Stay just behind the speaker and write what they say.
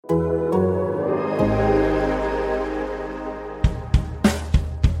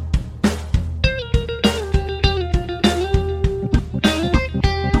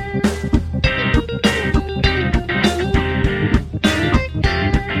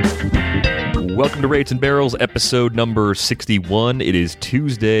welcome to Rates and Barrels, episode number 61. It is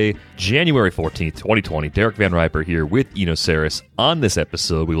Tuesday, January 14th, 2020. Derek Van Riper here with Eno Saris. On this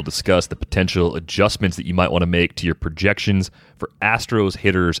episode, we will discuss the potential adjustments that you might want to make to your projections for Astros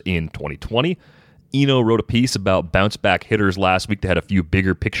hitters in 2020. Eno wrote a piece about bounce-back hitters last week that had a few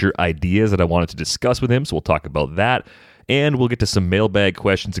bigger picture ideas that I wanted to discuss with him, so we'll talk about that. And we'll get to some mailbag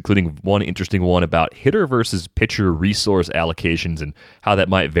questions, including one interesting one about hitter versus pitcher resource allocations and how that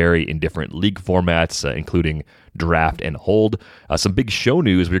might vary in different league formats, including draft and hold. Some big show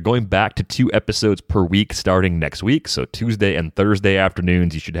news. We're going back to 2 episodes per week starting next week. So Tuesday and Thursday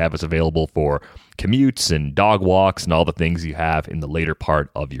afternoons, you should have us available for commutes and dog walks and all the things you have in the later part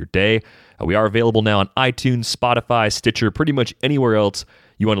of your day. We are available now on iTunes, Spotify, Stitcher, pretty much anywhere else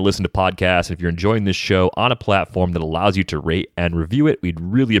you want to listen to podcasts. If you're enjoying this show on a platform that allows you to rate and review it, we'd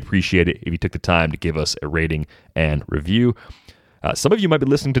really appreciate it if you took the time to give us a rating and review. Some of you might be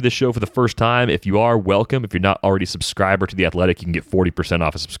listening to this show for the first time. If you are, welcome. If you're not already a subscriber to The Athletic, you can get 40%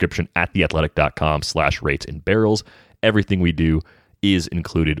 off a subscription at theathletic.com/ratesandbarrels. Everything we do is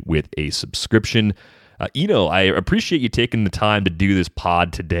included with a subscription. Eno, I appreciate you taking the time to do this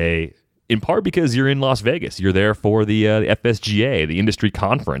pod today, in part because you're in Las Vegas. You're there for the FSGA, the industry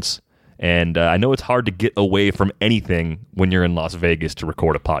conference. And I know it's hard to get away from anything when you're in Las Vegas to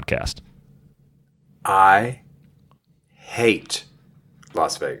record a podcast. I hate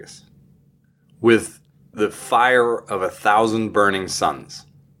Las Vegas with the fire of 1,000 burning suns.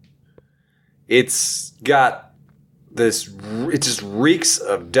 It's got this, it just reeks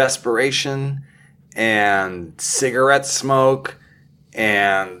of desperation and cigarette smoke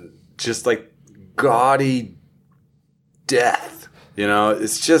and just like gaudy death. You know,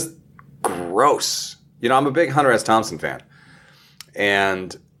 it's just gross. You know, I'm a big Hunter S. Thompson fan.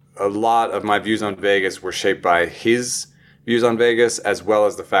 And a lot of my views on Vegas were shaped by his views on Vegas, as well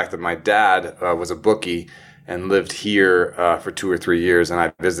as the fact that my dad was a bookie and lived here for 2 or 3 years, and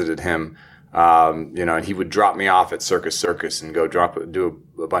I visited him. You know, and he would drop me off at Circus and go do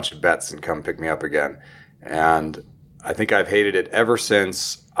a bunch of bets and come pick me up again. And I think I've hated it ever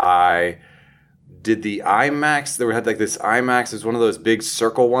since I did the IMAX. They had like this IMAX. It was one of those big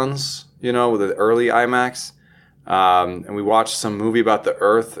circle ones, you know, with the early IMAX. And we watched some movie about the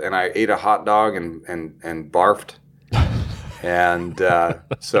Earth, and I ate a hot dog and barfed. And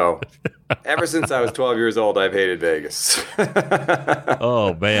so ever since I was 12 years old, I've hated Vegas.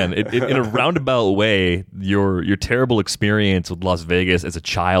 Oh, man. In a roundabout way, your terrible experience with Las Vegas as a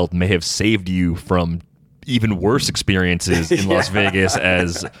child may have saved you from even worse experiences in Las Vegas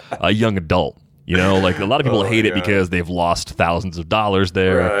as a young adult. You know, like a lot of people hate it because they've lost thousands of dollars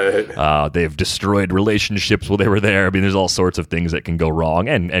there. Right. They've destroyed relationships while they were there. I mean, there's all sorts of things that can go wrong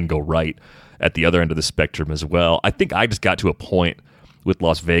and go right at the other end of the spectrum as well. I think I just got to a point with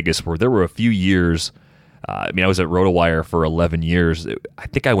Las Vegas where there were a few years. I was at RotoWire for 11 years. I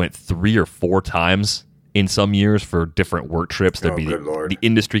think I went 3 or 4 times in some years for different work trips. There'd be the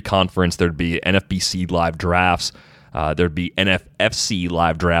industry conference. There'd be NFBC live drafts. There'd be NFFC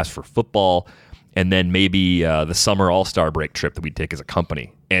live drafts for football. And then maybe the summer all-star break trip that we'd take as a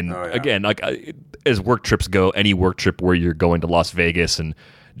company. And again, like as work trips go, any work trip where you're going to Las Vegas and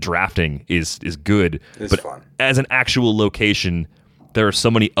drafting is good. It's fun. As an actual location, there are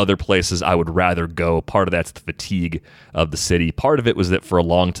so many other places I would rather go. Part of that's the fatigue of the city. Part of it was that for a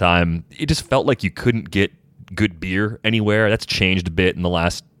long time, it just felt like you couldn't get good beer anywhere. That's changed a bit in the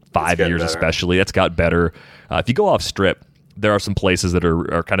last 5 years better. Especially. That's got better. If you go off Strip, there are some places that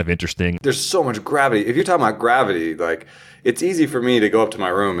are kind of interesting. There's so much gravity. If you're talking about gravity, like it's easy for me to go up to my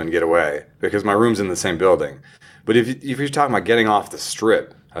room and get away because my room's in the same building. But if you're talking about getting off the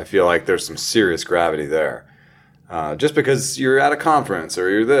Strip, I feel like there's some serious gravity there. Just because you're at a conference or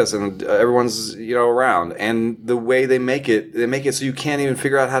you're this and everyone's, you know, around, and the way they make it so you can't even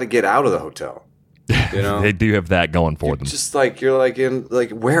figure out how to get out of the hotel. You know, they do have that going for them. Just like you're like in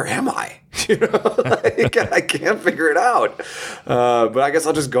like, where am I? You know, like, I can't figure it out. But I guess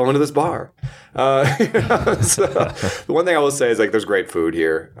I'll just go into this bar. You know, so the one thing I will say is like, there's great food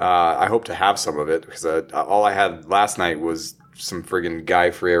here. I hope to have some of it because all I had last night was some friggin'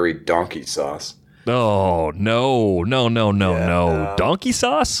 Guy Fieri donkey sauce. Oh, no. Donkey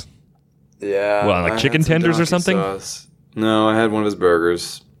sauce? Yeah. Well, like chicken tenders or something? Sauce. No, I had one of his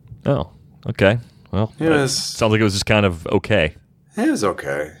burgers. Oh, okay. Well, sounds like it was just kind of okay. It was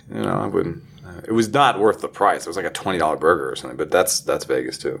okay. You know, I wouldn't. It was not worth the price. It was like a $20 burger or something, but that's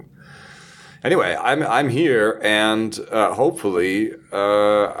Vegas too. Anyway, I'm here, and hopefully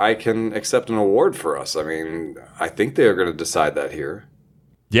I can accept an award for us. I mean, I think they are going to decide that here.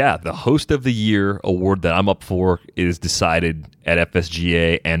 Yeah, the Host of the Year award that I'm up for is decided at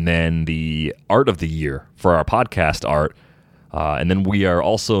FSGA, and then the Art of the Year for our podcast art. And then we are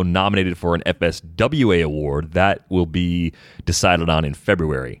also nominated for an FSWA award that will be decided on in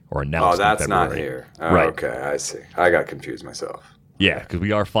February or announced. Oh, that's in February. not here. Oh, Right. Okay, I see. I got confused myself. Yeah, because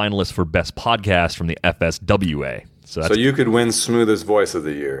we are finalists for Best Podcast from the FSWA. So you could win Smoothest Voice of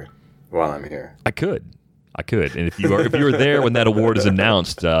the Year while I'm here. I could. And if you were there when that award is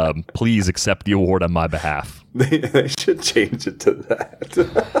announced, please accept the award on my behalf. They should change it to that.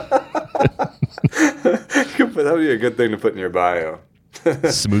 But that would be a good thing to put in your bio.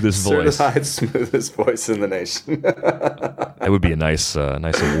 Smoothest voice. Certified smoothest voice in the nation. That would be a nice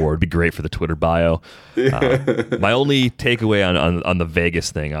award. It'd be great for the Twitter bio. My only takeaway on the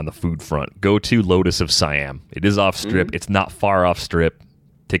Vegas thing, on the food front, go to Lotus of Siam. It is off Strip. It's not far off Strip.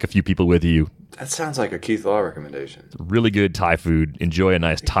 Take a few people with you. That sounds like a Keith Law recommendation. Really good Thai food. Enjoy a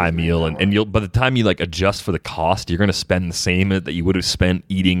nice Thai meal, and you'll by the time you adjust for the cost, you're going to spend the same that you would have spent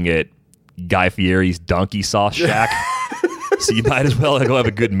eating at Guy Fieri's Donkey Sauce Shack. So you might as well go have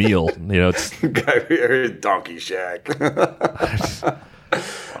a good meal. It's Guy Fieri's Donkey Shack.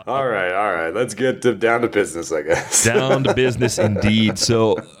 All right. Let's get down to business, I guess. Down to business indeed.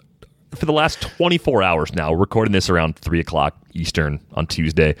 So for the last 24 hours now, we're recording this around 3 o'clock Eastern on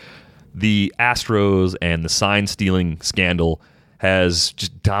Tuesday, the Astros and the sign stealing scandal has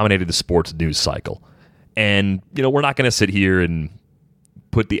just dominated the sports news cycle. And, we're not going to sit here and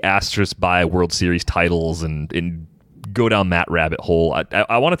put the Astros by World Series titles and go down that rabbit hole.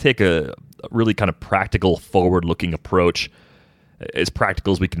 I want to take a really kind of practical, forward-looking approach, as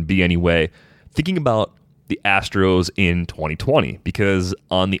practical as we can be anyway, thinking about the Astros in 2020. Because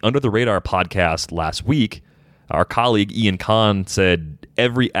on the Under the Radar podcast last week, our colleague Ian Kahn said,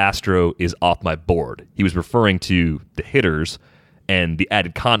 every Astro is off my board. He was referring to the hitters, and the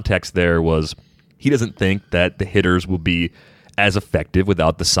added context there was he doesn't think that the hitters will be as effective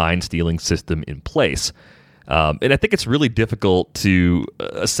without the sign-stealing system in place. And I think it's really difficult to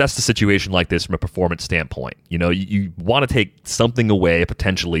assess the situation like this from a performance standpoint. You want to take something away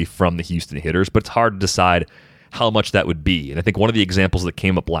potentially from the Houston hitters, but it's hard to decide how much that would be. And I think one of the examples that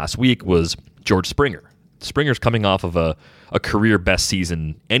came up last week was George Springer. Springer's coming off of a career best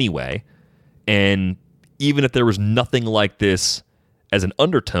season anyway, and even if there was nothing like this as an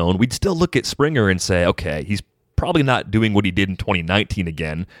undertone, we'd still look at Springer and say, okay, he's probably not doing what he did in 2019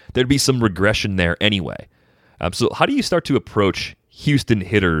 again. There'd be some regression there anyway. So how do you start to approach Houston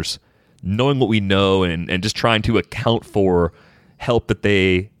hitters, knowing what we know and just trying to account for help that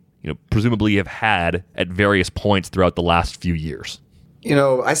they presumably have had at various points throughout the last few years?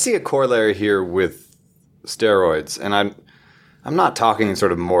 I see a corollary here with steroids, and I'm not talking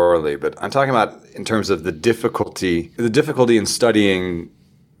sort of morally, but I'm talking about in terms of the difficulty in studying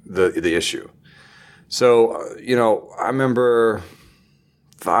the issue. So, I remember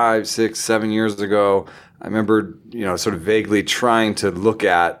 5, 6, 7 years ago, I remember, sort of vaguely trying to look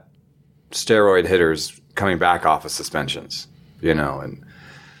at steroid hitters coming back off of suspensions, and,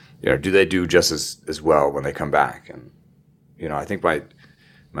 do they do just as well when they come back? And, I think my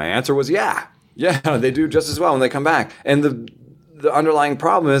answer was, yeah, they do just as well when they come back. And the underlying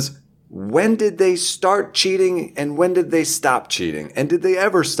problem is, when did they start cheating and when did they stop cheating? And did they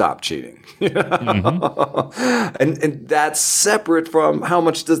ever stop cheating? Mm-hmm. And that's separate from how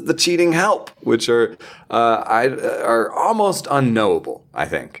much does the cheating help, which are almost unknowable, I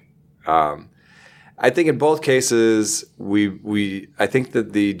think. I think in both cases, I think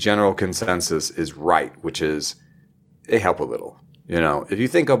that the general consensus is right, which is they help a little. If you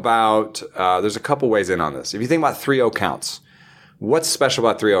think about, there's a couple ways in on this. If you think about 3-0 counts, what's special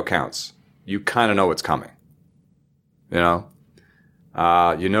about 3-0 counts? You kind of know what's coming. It's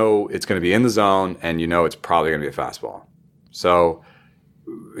going to be in the zone, and it's probably going to be a fastball. So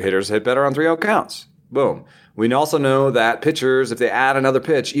hitters hit better on 3-0 counts. Boom. We also know that pitchers, if they add another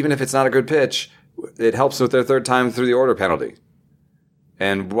pitch, even if it's not a good pitch, it helps with their third time through the order penalty.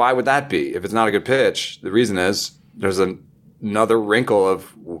 And why would that be? If it's not a good pitch, the reason is there's another wrinkle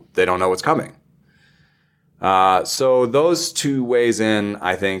of they don't know what's coming. So those two ways in,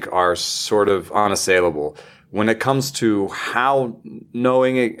 I think, are sort of unassailable. When it comes to how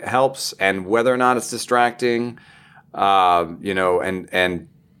knowing it helps and whether or not it's distracting, and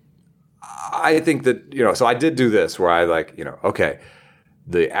I think that, so I did do this where I okay,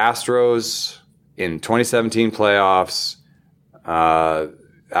 the Astros in 2017 playoffs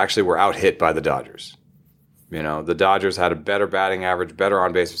actually were out-hit by the Dodgers. The Dodgers had a better batting average, better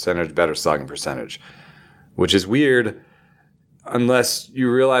on-base percentage, better slugging percentage, which is weird unless you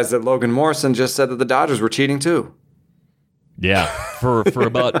realize that Logan Morrison just said that the Dodgers were cheating too. Yeah, for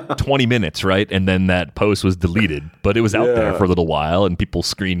about 20 minutes, right? And then that post was deleted, but it was out there for a little while, and people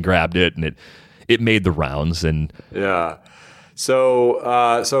screen grabbed it, and it made the rounds. And yeah.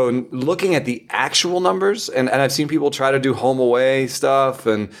 So looking at the actual numbers, and I've seen people try to do home away stuff,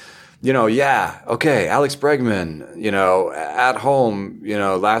 and Alex Bregman, at home,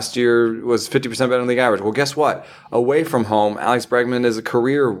 last year was 50% better than league average. Well, guess what? Away from home, Alex Bregman is a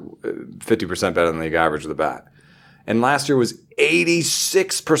career 50% better than league average with a bat. And last year was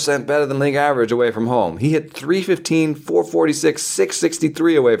 86% better than league average away from home. He hit 315, 446,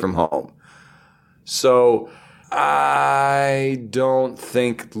 663 away from home. So I don't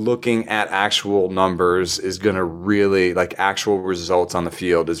think looking at actual numbers is going to really, like actual results on the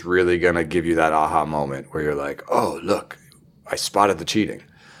field, is really going to give you that aha moment where you're like, oh, look, I spotted the cheating.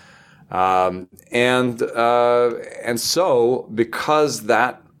 And so because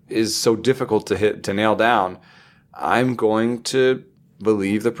that is so difficult to nail down, I'm going to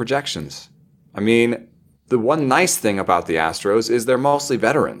believe the projections. I mean, the one nice thing about the Astros is they're mostly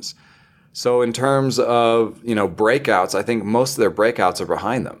veterans. So in terms of, breakouts, I think most of their breakouts are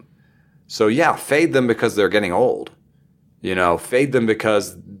behind them. So yeah, fade them because they're getting old. Fade them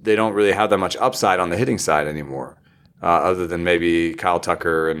because they don't really have that much upside on the hitting side anymore, other than maybe Kyle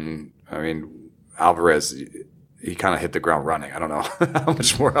Tucker and, Alvarez. He kind of hit the ground running. I don't know how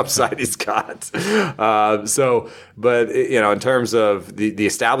much more upside he's got. But in terms of the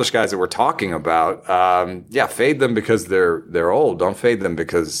established guys that we're talking about, fade them because they're old. Don't fade them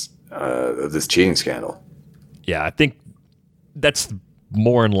because of this cheating scandal. Yeah, I think that's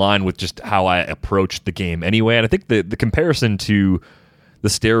more in line with just how I approach the game anyway. And I think the comparison to the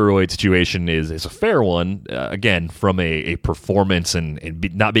steroid situation is a fair one, again, from a performance and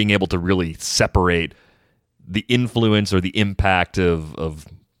not being able to really separate the influence or the impact of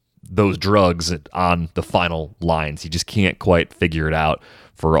those drugs on the final lines. You just can't quite figure it out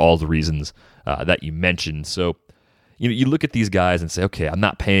for all the reasons that you mentioned. So, you look at these guys and say, okay, I'm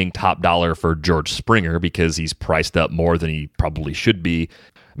not paying top dollar for George Springer because he's priced up more than he probably should be.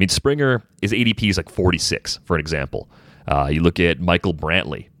 I mean, Springer, his ADP is like 46, for example. You look at Michael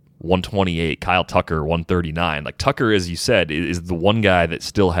Brantley, 128, Kyle Tucker, 139. Like Tucker, as you said, is the one guy that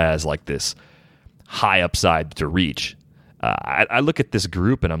still has like this high upside to reach. I look at this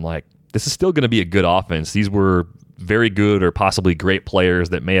group and I'm like, this is still going to be a good offense. These were very good or possibly great players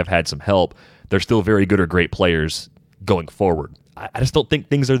that may have had some help. They're still very good or great players going forward. I just don't think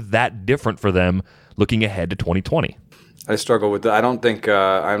things are that different for them looking ahead to 2020. I struggle with that. I don't think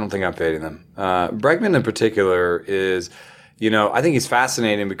I'm fading them. Bregman in particular is, I think he's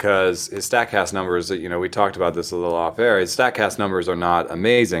fascinating because his StatCast numbers, we talked about this a little off air. His StatCast numbers are not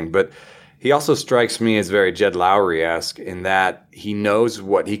amazing, but he also strikes me as very Jed Lowry-esque in that he knows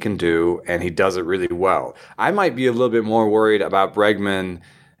what he can do and he does it really well. I might be a little bit more worried about Bregman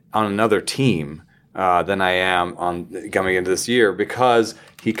on another team than I am on coming into this year because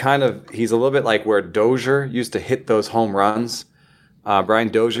he's a little bit like where Dozier used to hit those home runs. Brian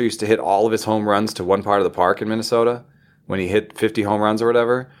Dozier used to hit all of his home runs to one part of the park in Minnesota when he hit 50 home runs or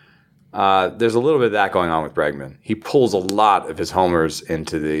whatever. There's a little bit of that going on with Bregman. He pulls a lot of his homers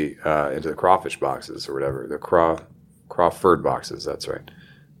into the crawfish boxes or whatever, the Crawford boxes. That's right.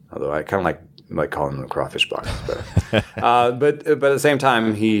 Although I kind of like calling them the crawfish boxes better. But at the same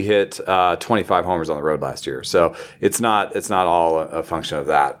time, he hit 25 homers on the road last year. So it's not all a function of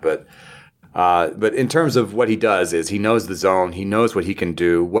that. But in terms of what he does is he knows the zone, he knows what he can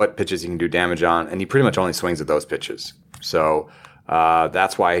do, what pitches he can do damage on, and he pretty much only swings at those pitches. So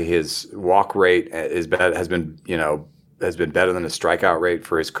that's why his walk rate has been better than his strikeout rate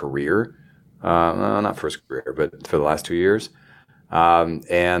for his career. Not for his career, but for the last 2 years.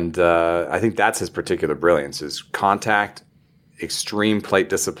 I think that's his particular brilliance: is contact, extreme plate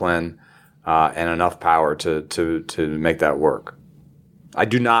discipline, and enough power to make that work. I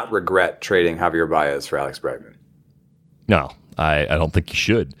do not regret trading Javier Baez for Alex Bregman. No, I don't think you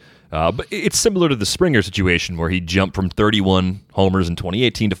should. But it's similar to the Springer situation where he jumped from 31 homers in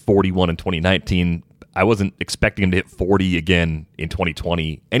 2018 to 41 in 2019. I wasn't expecting him to hit 40 again in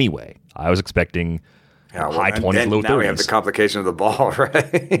 2020 anyway. I was expecting high 20s, low 30s. Now we have the complication of the ball,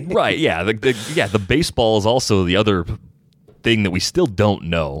 right? Right, yeah. The baseball is also the other thing that we still don't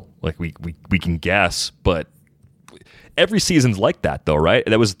know. Like we can guess, but every season's like that, though, right?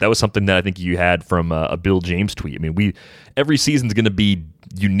 That was something that I think you had from a Bill James tweet. I mean, every season's going to be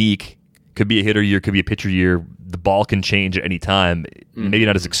unique. Could be a hitter year, could be a pitcher year. The ball can change at any time. Maybe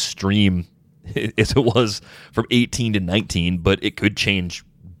not as extreme as it was from 18 to 19, but it could change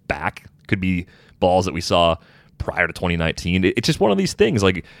back. Could be balls that we saw prior to 2019. It's just one of these things.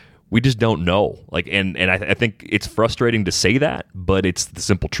 Like, We just don't know. And I think it's frustrating to say that, but it's the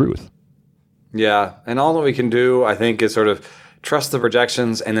simple truth. Yeah, and all that we can do, I think, is sort of trust the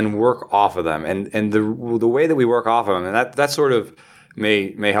projections and then work off of them. And the way that we work off of them, and that sort of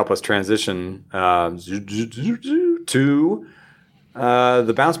may help us transition to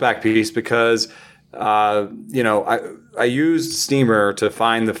the bounce back piece, because I used Steamer to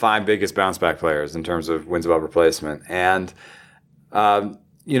find the 5 biggest bounce back players in terms of wins above replacement, and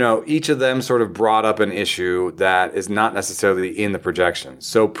each of them sort of brought up an issue that is not necessarily in the projections.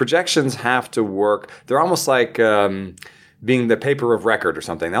 So projections have to work. They're almost like being the paper of record or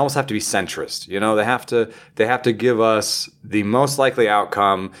something. They almost have to be centrist. They have to give us the most likely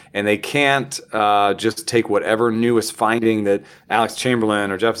outcome, and they can't just take whatever newest finding that Alex Chamberlain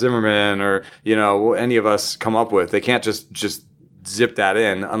or Jeff Zimmerman or any of us come up with. They can't just zip that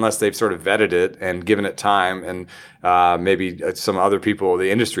in unless they've sort of vetted it and given it time, and maybe some other people in the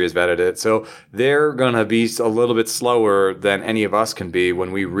industry has vetted it. So they're going to be a little bit slower than any of us can be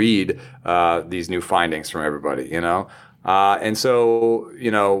when we read these new findings from everybody, and so,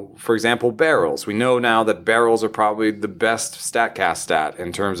 for example, barrels. We know now that barrels are probably the best StatCast stat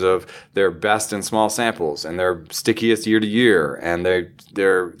in terms of they're best in small samples, and they're stickiest year to year, and they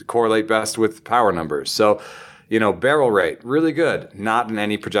correlate best with power numbers. So, barrel rate, really good. Not in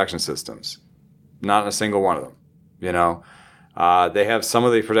any projection systems. Not in a single one of them. They have some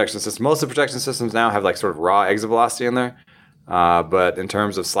of the projection systems. Most of the projection systems now have sort of raw exit velocity in there. But in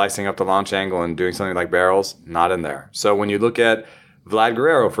terms of slicing up the launch angle and doing something like barrels, not in there. So when you look at Vlad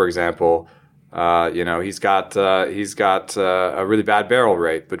Guerrero, for example, he's got a really bad barrel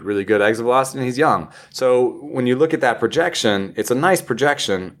rate, but really good exit velocity, and he's young. So when you look at that projection, it's a nice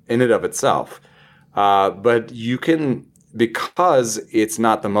projection in and of itself. But you can, because it's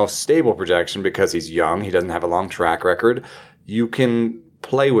not the most stable projection, because he's young, he doesn't have a long track record, you can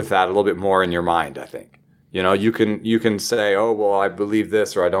play with that a little bit more in your mind, I think. You can say, oh, well, I believe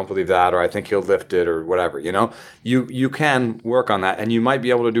this, or I don't believe that, or I think he'll lift it, or whatever. You can work on that, and you might be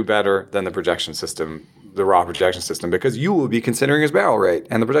able to do better than the projection system, the raw projection system, because you will be considering his barrel rate,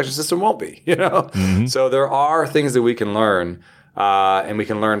 and the projection system won't be. Mm-hmm. So there are things that we can learn, and we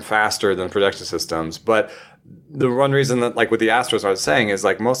can learn faster than projection systems. But the one reason that, with the Astros, I was saying is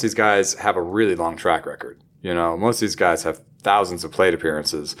most of these guys have a really long track record. Most of these guys have thousands of plate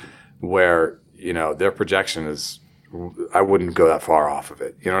appearances where their projection is, I wouldn't go that far off of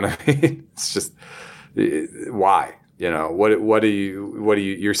it. You know what I mean? It's just, why? What do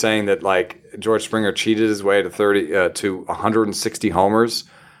you're saying that George Springer cheated his way to 160 homers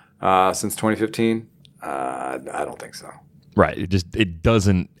since 2015? I don't think so. Right. It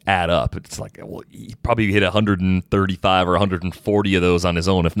doesn't add up. It's he probably hit 135 or 140 of those on his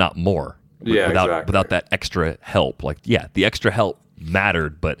own, if not more. Without that extra help. The extra help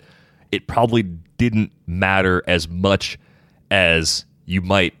mattered, but it probably didn't matter as much as you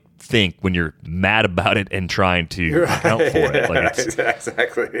might think when you're mad about it and trying to account for it.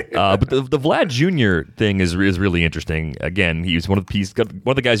 Exactly. But the Vlad Jr. thing is really interesting. Again, he was one of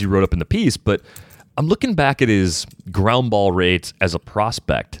the guys you wrote up in the piece, but I'm looking back at his ground ball rates as a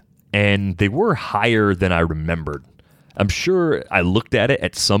prospect, and they were higher than I remembered. I'm sure I looked at it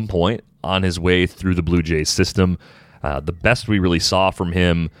at some point on his way through the Blue Jays system. The best we really saw from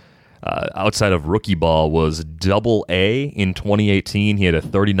him outside of rookie ball was Double-A in 2018. He had a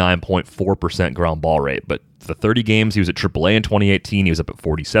 39.4% ground ball rate, but the 30 games he was at Triple-A in 2018, he was up at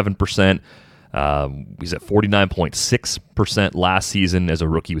 47%. He's at 49.6% last season as a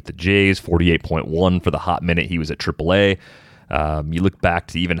rookie with the Jays, 48.1% for the hot minute he was at Triple-A. You look back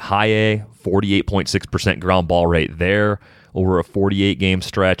to even High A, 48.6% ground ball rate there over a 48-game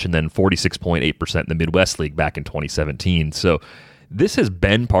stretch, and then 46.8% in the Midwest League back in 2017. So this has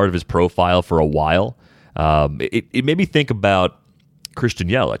been part of his profile for a while. It made me think about Christian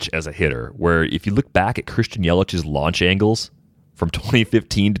Yelich as a hitter, where if you look back at Christian Yelich's launch angles from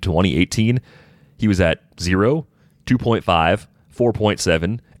 2015 to 2018, he was at 0, 2.5,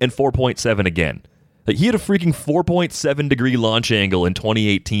 4.7, and 4.7 again. He had a freaking 4.7 degree launch angle in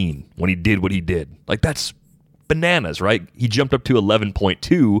 2018 when he did what he did. That's bananas, right? He jumped up to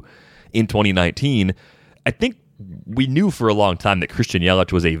 11.2 in 2019. I think we knew for a long time that Christian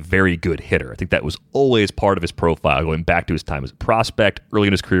Yelich was a very good hitter. I think that was always part of his profile, going back to his time as a prospect, early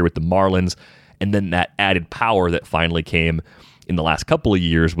in his career with the Marlins, and then that added power that finally came in the last couple of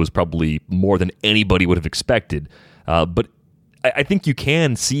years was probably more than anybody would have expected. But I think you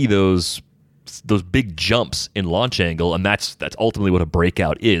can see those big jumps in launch angle, and that's ultimately what a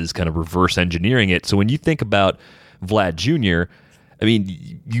breakout is, kind of reverse engineering it. So when you think about Vlad Jr., I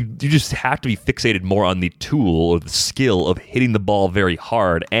mean, you just have to be fixated more on the tool or the skill of hitting the ball very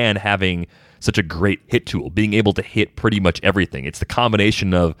hard and having such a great hit tool, being able to hit pretty much everything. It's the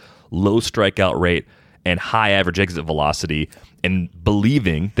combination of low strikeout rate and high average exit velocity, and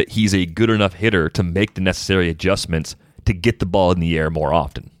believing that he's a good enough hitter to make the necessary adjustments to get the ball in the air more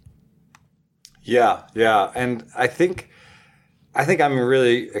often. Yeah, and I think I'm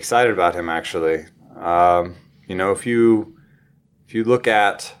really excited about him, actually. If you look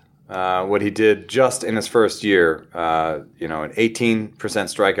at what he did just in his first year, an 18%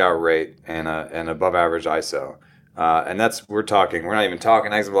 strikeout rate and an above average ISO. And we're not even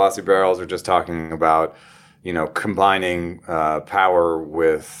talking exit velocity barrels. We're just talking about, combining power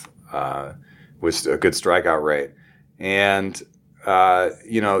with a good strikeout rate. And,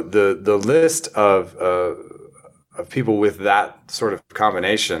 the list of people with that sort of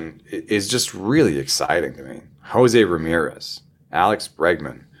combination is just really exciting to me. Jose Ramirez, Alex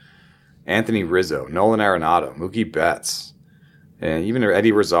Bregman, Anthony Rizzo, Nolan Arenado, Mookie Betts, and even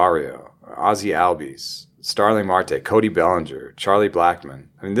Eddie Rosario, Ozzie Albies, Starling Marte, Cody Bellinger, Charlie Blackmon.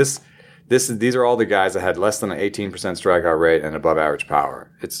 I mean, these are all the guys that had less than an 18% strikeout rate and above average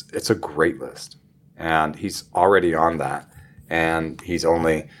power. It's a great list, and he's already on that, and he's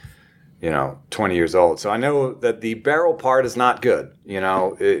only 20 years old. So I know that the barrel part is not good.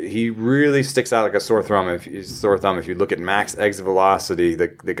 He really sticks out like a sore thumb. If you look at max exit velocity,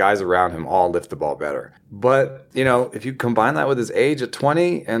 the guys around him all lift the ball better. But, if you combine that with his age at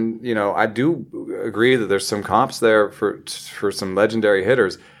 20, and, I do agree that there's some comps there for some legendary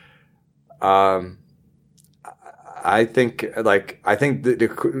hitters. I think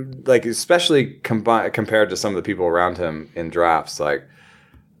especially compared to some of the people around him in drafts,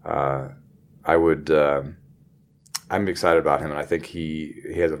 I'm excited about him, and I think he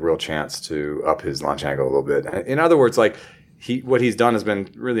has a real chance to up his launch angle a little bit. In other words, what he's done has been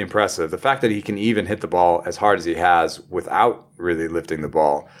really impressive. The fact that he can even hit the ball as hard as he has without really lifting the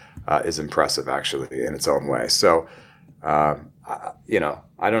ball is impressive, actually, in its own way. So, I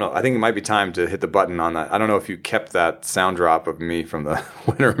don't know. I think it might be time to hit the button on that. I don't know if you kept that sound drop of me from the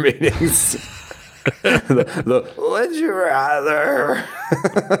winter meetings. the would you rather?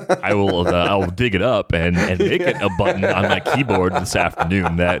 I will dig it up and make it a button on my keyboard this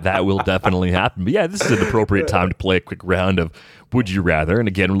afternoon. That will definitely happen. But yeah, this is an appropriate time to play a quick round of Would You Rather. And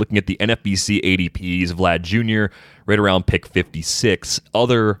again, we're looking at the NFBC ADPs. Vlad Jr. right around pick 56.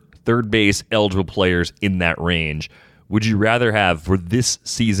 Other third base eligible players in that range. Would you rather have, for this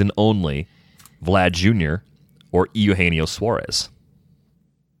season only, Vlad Jr. or Eugenio Suarez?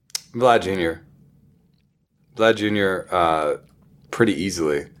 Vlad Jr. Vlad Jr. Pretty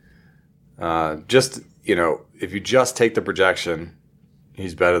easily. If you just take the projection,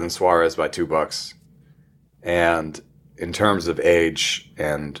 he's better than Suarez by $2. And in terms of age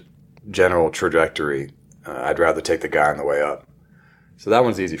and general trajectory, I'd rather take the guy on the way up. So that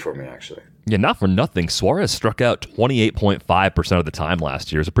one's easy for me, actually. Yeah, not for nothing. Suarez struck out 28.5% of the time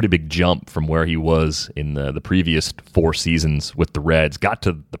last year. It's a pretty big jump from where he was in the previous 4 seasons with the Reds. Got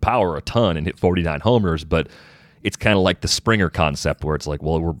to the power a ton and hit 49 homers, but it's kind of like the Springer concept where it's like,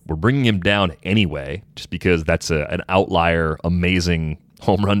 well, we're bringing him down anyway just because that's an outlier, amazing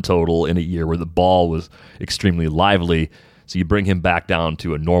home run total in a year where the ball was extremely lively. So you bring him back down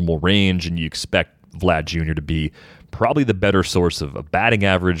to a normal range and you expect Vlad Jr. to be probably the better source of a batting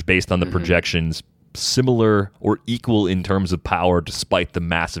average based on the projections, similar or equal in terms of power despite the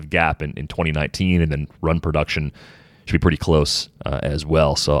massive gap in 2019, and then run production should be pretty close as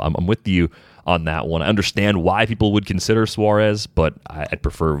well. So I'm with you on that one. I understand why people would consider Suarez, but I'd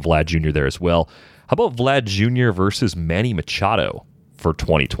prefer Vlad Jr. there as well. How about Vlad Jr. versus Manny Machado for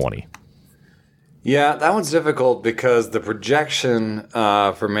 2020? Yeah, that one's difficult because the projection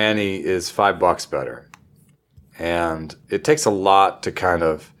for Manny is $5 better. And it takes a lot to kind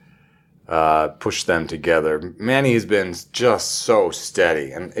of push them together. Manny has been just so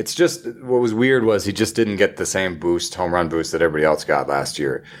steady. And it's just, what was weird was he just didn't get the same home run boost that everybody else got last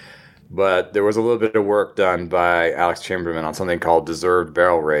year. But there was a little bit of work done by Alex Chamberlain on something called deserved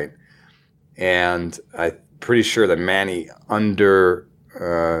barrel rate. And I'm pretty sure that Manny under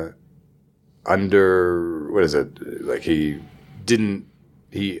what is it? Like he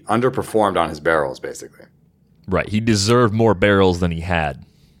underperformed on his barrels, basically. Right. He deserved more barrels than he had.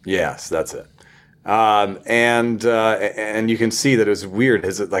 Yes, that's it. And you can see that it was weird.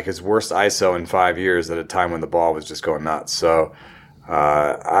 His worst ISO in 5 years at a time when the ball was just going nuts. So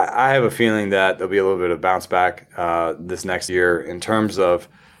I have a feeling that there'll be a little bit of bounce back this next year in terms of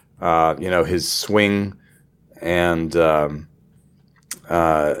his swing and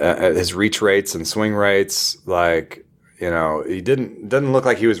his reach rates and swing rates. Like he didn't look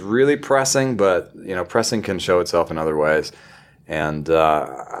like he was really pressing, but pressing can show itself in other ways. And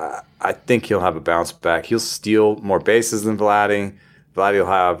I think he'll have a bounce back. He'll steal more bases than Vladdy. Vladdy will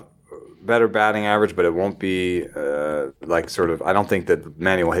have better batting average, but it won't be I don't think that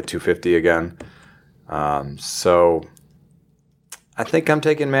Manny will hit 250 again. So I think I'm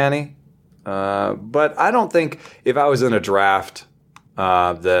taking Manny. But I don't think if I was in a draft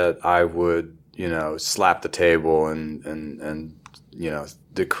that I would, slap the table and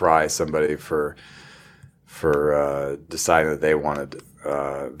decry somebody for deciding that they wanted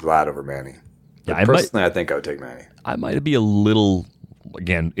Vlad over Manny. But personally, I think I would take Manny. I might be a little,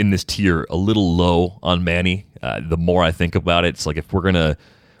 again, in this tier, a little low on Manny. The more I think about it, it's like if we're gonna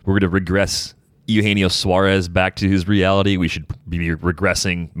regress Eugenio Suarez back to his reality, we should be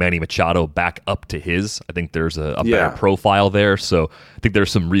regressing Manny Machado back up to his. I think there's a better profile there. So I think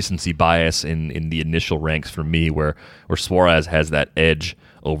there's some recency bias in the initial ranks for me where Suarez has that edge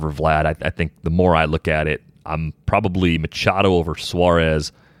over Vlad. I think the more I look at it, I'm probably Machado over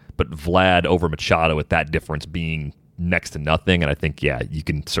Suarez, but Vlad over Machado, with that difference being next to nothing. And I think, you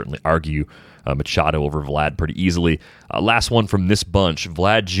can certainly argue Machado over Vlad pretty easily. Last one from this bunch,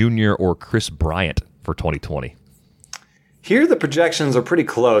 Vlad Jr. or Chris Bryant for 2020. Here the projections are pretty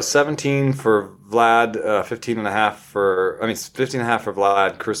close. 17 for Vlad, 15.5 for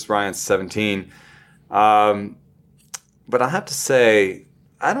Vlad. Chris Bryant's 17. But I have to say,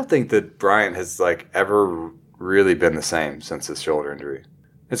 I don't think that Bryant has ever really been the same since his shoulder injury.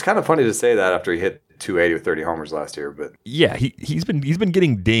 It's kind of funny to say that after he hit 280 with 30 homers last year, but he's been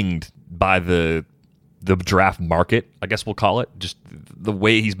getting dinged by the draft market, I guess we'll call it, just the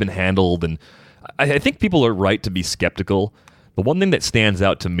way he's been handled, and I think people are right to be skeptical. The one thing that stands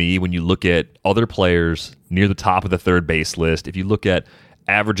out to me when you look at other players near the top of the third base list, if you look at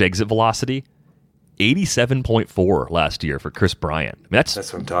average exit velocity, 87.4 last year for Chris Bryant. I mean, that's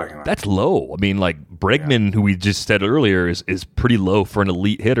what I'm talking about. That's low. I mean, Bregman, who we just said earlier, is pretty low for an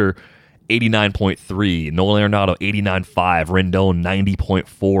elite hitter. 89.3, Nolan Arenado 89.5, Rendon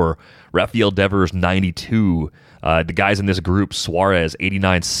 90.4, Rafael Devers 92. The guys in this group, Suarez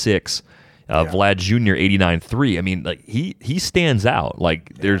 89.6, Vlad Jr. 89.3. I mean, he stands out.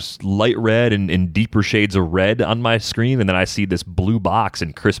 There's light red and deeper shades of red on my screen, and then I see this blue box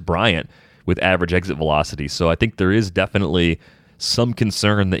in Chris Bryant with average exit velocity. So I think there is definitely some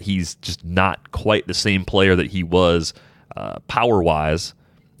concern that he's just not quite the same player that he was power-wise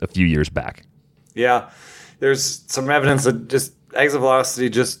a few years back. Yeah, there's some evidence that just exit velocity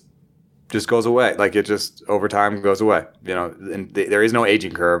just goes away. It just over time goes away. And there is no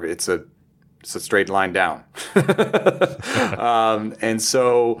aging curve. It's a straight line down. And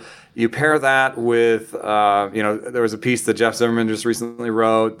so you pair that with there was a piece that Jeff Zimmerman just recently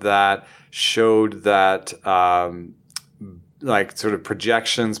wrote that showed that sort of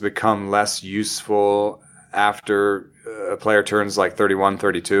projections become less useful after a player turns 31,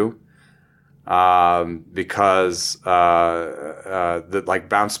 32, because the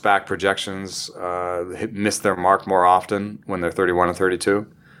bounce back projections miss their mark more often when they're 31 and 32,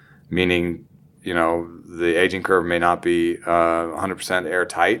 meaning the aging curve may not be 100%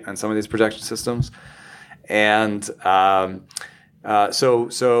 airtight on some of these projection systems, and so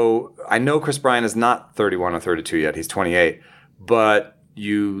I know Chris Bryant is not 31 or 32 yet; he's 28, but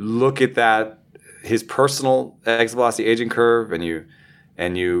you look at that. His personal exit velocity aging curve, and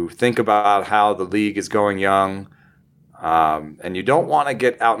you think about how the league is going young, and you don't want to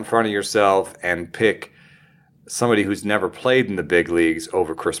get out in front of yourself and pick somebody who's never played in the big leagues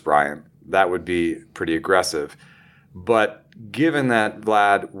over Chris Bryant. That would be pretty aggressive. But given that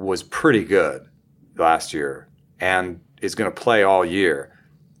Vlad was pretty good last year and is going to play all year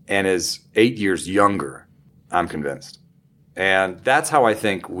and is 8 years younger, I'm convinced. And that's how I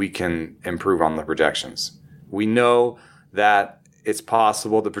think we can improve on the projections. We know that it's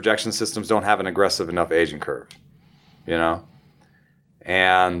possible the projection systems don't have an aggressive enough aging curve,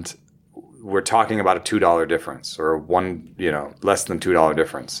 and we're talking about a $2 difference or less than $2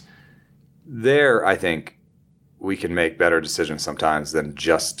 difference. There, I think we can make better decisions sometimes than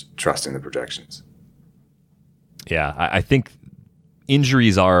just trusting the projections. Yeah, I think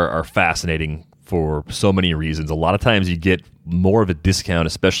injuries are fascinating for so many reasons. A lot of times you get more of a discount,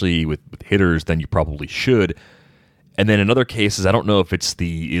 especially with hitters, than you probably should. And then in other cases, I don't know if it's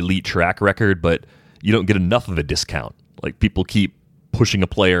the elite track record, but you don't get enough of a discount. People keep pushing a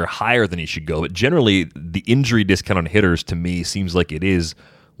player higher than he should go. But generally, the injury discount on hitters, to me, seems like it is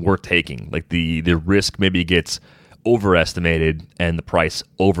worth taking. The risk maybe gets overestimated and the price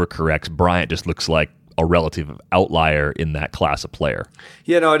overcorrects. Bryant just looks like a relative outlier in that class of player.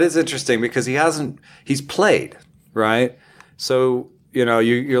 Yeah, no, it is interesting because he's played. right? So,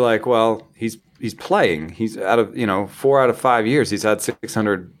 you're like, well, he's playing. He's out of, 4 out of 5 years, he's had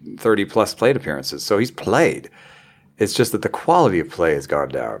 630 plus plate appearances. So he's played. It's just that the quality of play has gone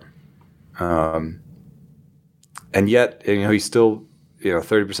down. And yet, he's still,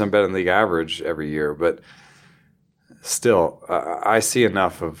 30% better than league average every year. But still, I see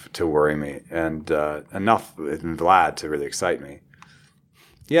enough to worry me, and enough in Vlad to really excite me.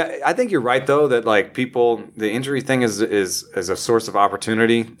 Yeah, I think you're right though that like the injury thing is a source of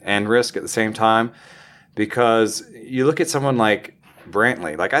opportunity and risk at the same time, because you look at someone like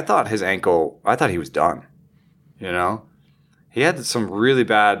Brantley. Like I thought he was done. He had some really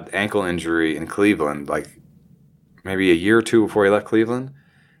bad ankle injury in Cleveland, like maybe a year or two before he left Cleveland.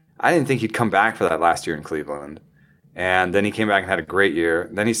 I didn't think he'd come back for that last year in Cleveland, and then he came back and had a great year.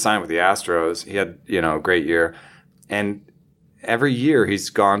 Then he signed with the Astros. He had a great year, and every year he's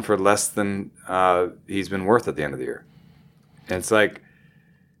gone for less than he's been worth at the end of the year. And it's like,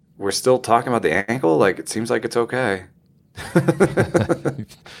 we're still talking about the ankle? Like, it seems like it's okay.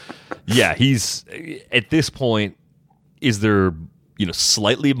 Yeah, he's, at this point, is there,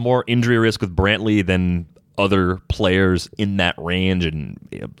 slightly more injury risk with Brantley than other players in that range and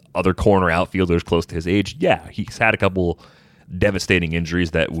other corner outfielders close to his age? Yeah, he's had a couple devastating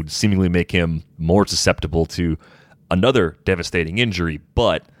injuries that would seemingly make him more susceptible to another devastating injury,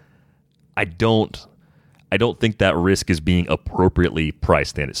 but I don't think that risk is being appropriately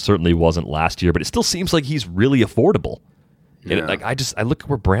priced in. It certainly wasn't last year, but it still seems like he's really affordable. Yeah. And I look at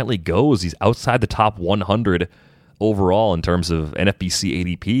where Brantley goes. He's outside the top 100 overall in terms of NFBC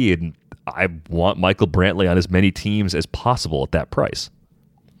ADP, and I want Michael Brantley on as many teams as possible at that price.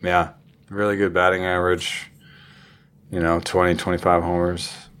 Yeah, really good batting average. 20, 25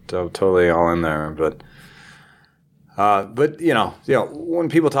 homers, totally all in there, but when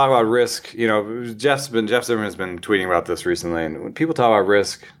people talk about risk, Jeff Zimmerman has been tweeting about this recently, and when people talk about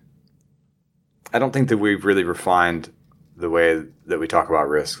risk, I don't think that we've really refined the way that we talk about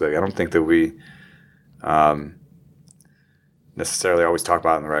risk. Like, I don't think that we necessarily always talk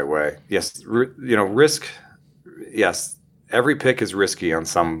about it in the right way. Yes, risk. Yes, every pick is risky in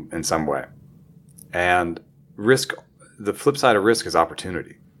some way, and risk. The flip side of risk is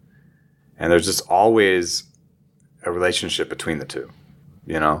opportunity, and there's just always a relationship between the two.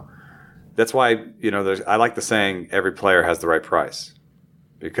 That's why I like the saying every player has the right price,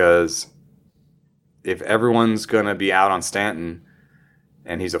 because if everyone's going to be out on Stanton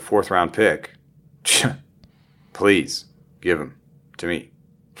and he's a 4th round pick, please give him to me.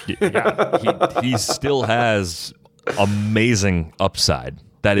 Yeah, he still has amazing upside.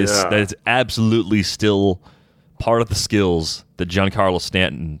 That is absolutely still part of the skills that Giancarlo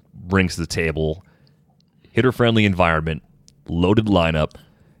Stanton brings to the table. Hitter-friendly environment, loaded lineup.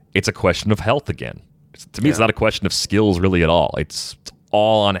 It's a question of health again. To me, It's not a question of skills really at all. It's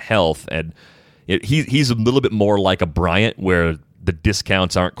all on health, and he's a little bit more like a Bryant, where the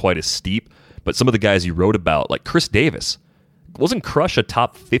discounts aren't quite as steep. But some of the guys you wrote about, like Chris Davis, wasn't Crush a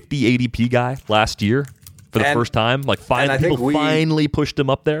top 50 ADP guy last year for the first time? Like, people finally pushed him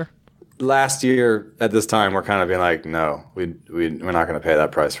up there. Last year at this time, we're kind of being like, no, we're not going to pay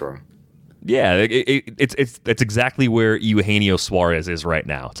that price for him. Yeah, it's exactly where Eugenio Suarez is right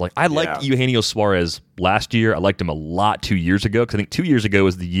now. It's like, I liked Eugenio Suarez last year. I liked him a lot 2 years ago, because I think 2 years ago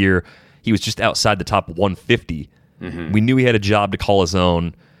was the year he was just outside the top 150. Mm-hmm. We knew he had a job to call his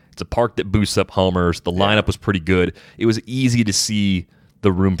own. It's a park that boosts up homers. The lineup was pretty good. It was easy to see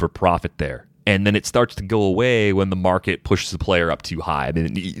the room for profit there. And then it starts to go away when the market pushes the player up too high. I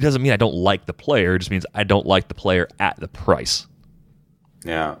mean, it doesn't mean I don't like the player. It just means I don't like the player at the price.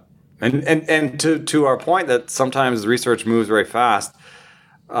 Yeah. And to our point that sometimes research moves very fast,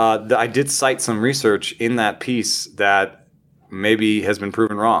 I did cite some research in that piece that maybe has been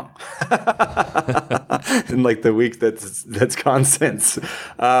proven wrong in like the week that's gone since,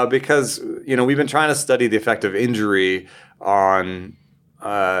 because we've been trying to study the effect of injury on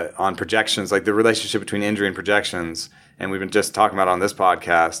projections, like the relationship between injury and projections, and we've been just talking about it on this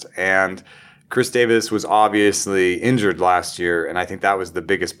podcast. And Chris Davis was obviously injured last year, and I think that was the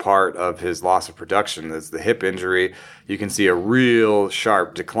biggest part of his loss of production is the hip injury. You can see a real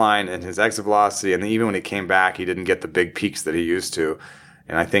sharp decline in his exit velocity, and even when he came back, he didn't get the big peaks that he used to.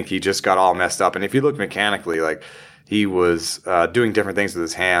 And I think he just got all messed up. And if you look mechanically, like, he was doing different things with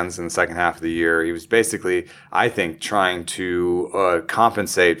his hands in the second half of the year. He was basically, I think, trying to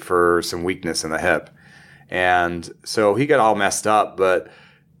compensate for some weakness in the hip. And so he got all messed up, but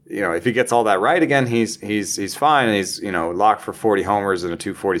if he gets all that right again, he's fine, and he's locked for 40 homers and a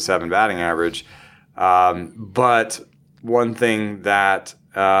 247 batting average. But one thing that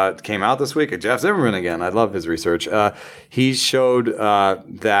came out this week. Jeff Zimmerman again. I love his research. He showed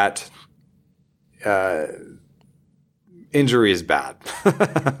that injury is bad.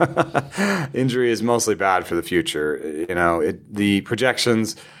 Injury is mostly bad for the future. The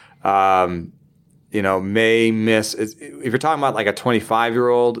projections, may miss. If you're talking about like a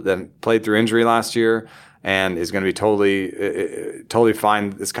 25-year-old that played through injury last year and is going to be totally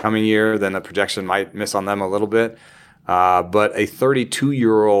fine this coming year, then the projection might miss on them a little bit. But a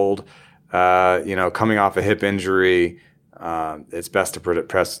 32-year-old, coming off a hip injury, it's best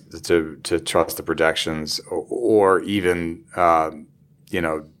to trust the projections, or even the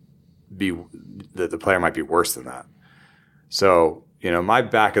player might be worse than that. So my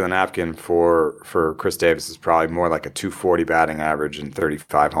back of the napkin for Chris Davis is probably more like a 240 batting average and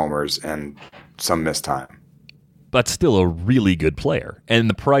 35 homers and some missed time. But still a really good player, and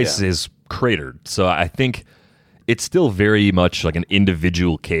the price is cratered. So I think it's still very much like an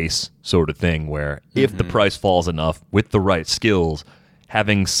individual case sort of thing where if the price falls enough with the right skills,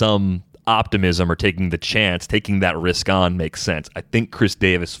 having some optimism or taking the chance, taking that risk on makes sense. I think Chris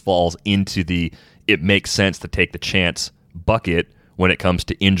Davis falls into the it makes sense to take the chance bucket when it comes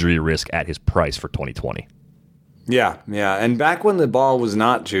to injury risk at his price for 2020. Yeah. And back when the ball was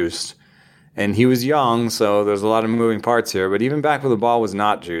not juiced, and he was young, so there's a lot of moving parts here, but even back when the ball was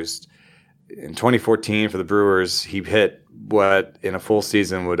not juiced, in 2014 for the Brewers, he hit what in a full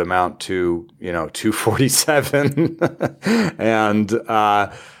season would amount to, 247 and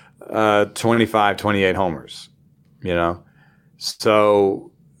 25, 28 homers,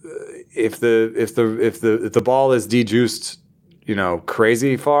 So if the ball is dejuiced,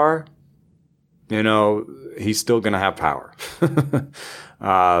 crazy far, he's still going to have power.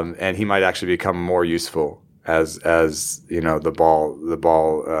 And he might actually become more useful as the ball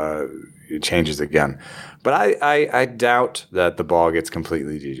changes again. But I doubt that the ball gets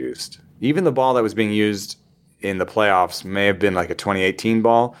completely dejuiced. Even the ball that was being used in the playoffs may have been like a 2018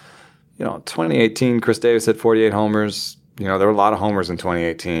 ball. 2018, Chris Davis had 48 homers. There were a lot of homers in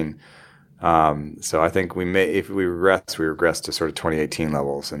 2018. So I think if we regress to sort of 2018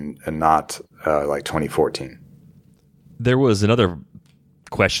 levels and not like 2014. There was another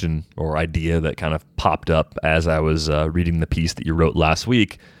question or idea that kind of popped up as I was reading the piece that you wrote last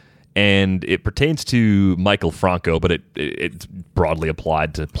week. And it pertains to Michael Franco, but it's broadly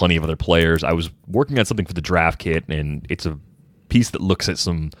applied to plenty of other players. I was working on something for the draft kit, and it's a piece that looks at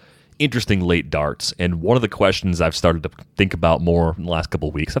some interesting late darts. And one of the questions I've started to think about more in the last couple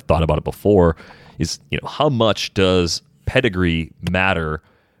of weeks, I've thought about it before, is how much does pedigree matter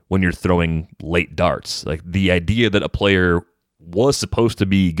when you're throwing late darts? Like the idea that a player was supposed to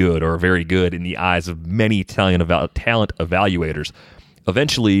be good or very good in the eyes of many talent evaluators.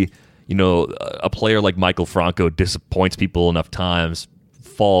 Eventually, a player like Michael Franco disappoints people enough times,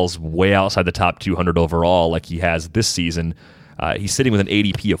 falls way outside the top 200 overall like he has this season. He's sitting with an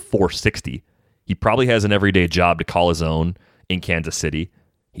ADP of 460. He probably has an everyday job to call his own in Kansas City.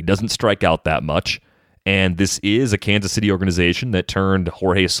 He doesn't strike out that much. And this is a Kansas City organization that turned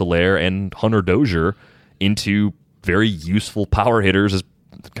Jorge Soler and Hunter Dozier into very useful power hitters as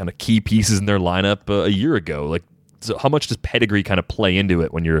kind of key pieces in their lineup a year ago. So how much does pedigree kind of play into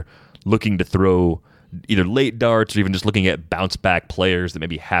it when you're looking to throw either late darts or even just looking at bounce back players that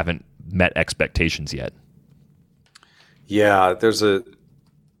maybe haven't met expectations yet? Yeah, there's like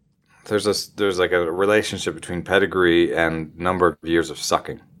a relationship between pedigree and number of years of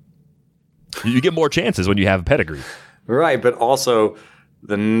sucking. You get more chances when you have pedigree. Right, but also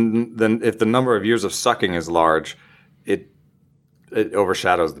then if the number of years of sucking is large, it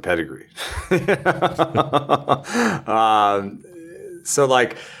overshadows the pedigree. I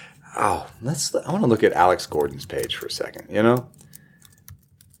want to look at Alex Gordon's page for a second,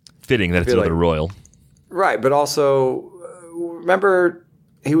 Fitting that it's another Royal. Right, but also, remember,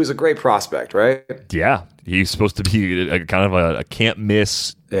 he was a great prospect, right? Yeah, he's supposed to be a kind of a can't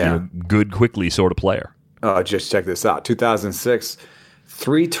miss, good quickly sort of player. Oh, just check this out. 2006,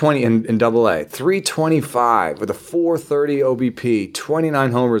 320 in Double-A, 325 with a 430 OBP,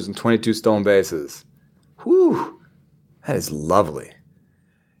 29 homers and 22 stolen bases. Whew, that is lovely.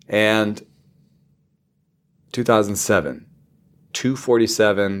 And 2007,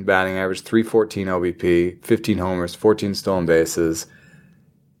 247 batting average, 314 OBP, 15 homers, 14 stolen bases.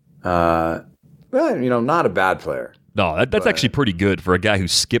 Not a bad player. No, that's actually pretty good for a guy who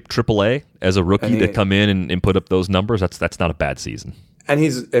skipped AAA as a rookie to come in and put up those numbers. That's not a bad season. And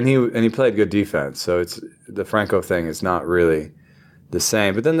he played good defense, so it's the Franco thing is not really the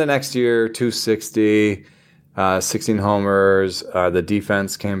same. But then the next year, 260, 16 homers. The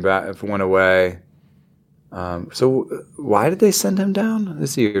defense came back, went away. So why did they send him down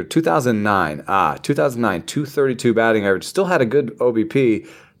this year? 2009. 2009, 232 batting average. Still had a good OBP.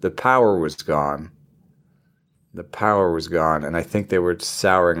 The power was gone. And I think they were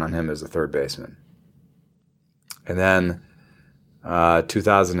souring on him as a third baseman. And then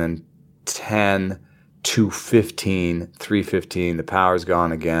 2010, 215, 315. The power's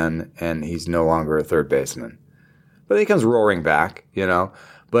gone again, and he's no longer a third baseman. But he comes roaring back, you know.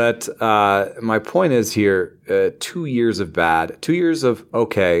 But my point is here, 2 years of bad, 2 years of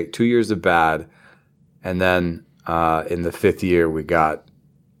okay, 2 years of bad, and then in the fifth year we got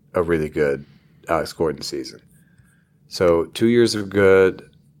a really good Alex Gordon season. So 2 years of good.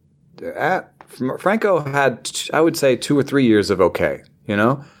 Franco had, I would say, 2 or 3 years of okay, you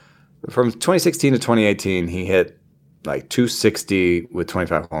know? From 2016 to 2018, he hit like 260 with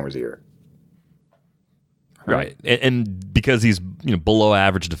 25 homers a year. Right, and because he's below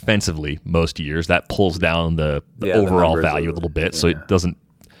average defensively most years, that pulls down the overall value a little bit. So it doesn't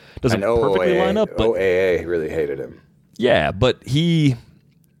perfectly line up. But OAA really hated him. Yeah, but he's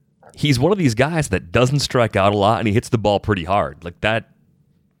one of these guys that doesn't strike out a lot, and he hits the ball pretty hard. Like that,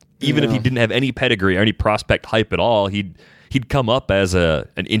 even if he didn't have any pedigree or any prospect hype at all, he'd come up as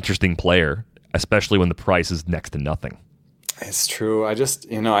an interesting player, especially when the price is next to nothing. It's true. I just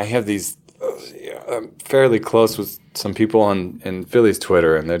I have these. I'm fairly close with some people on Phillies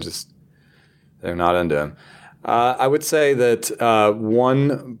Twitter, and they're not into him. I would say that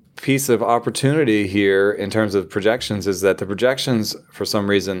one piece of opportunity here in terms of projections is that the projections, for some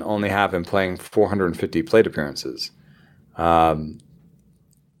reason, only have him playing 450 plate appearances. And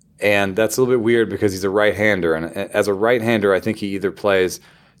that's a little bit weird because he's a right-hander. And as a right-hander, I think he either plays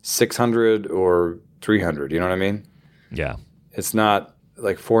 600 or 300. You know what I mean? Yeah. It's not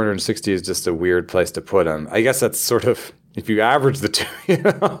like 460 is just a weird place to put him. I guess that's sort of if you average the two,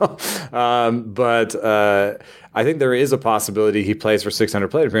 but I think there is a possibility he plays for 600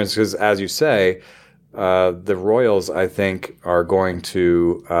 plate appearances because, as you say, the Royals, I think, are going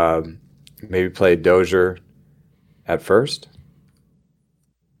to maybe play Dozier at first.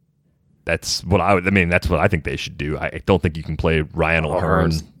 That's what that's what I think they should do. I don't think you can play Ryan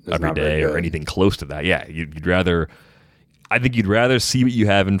O'Hearn every day or anything close to that. Yeah, I think you'd rather see what you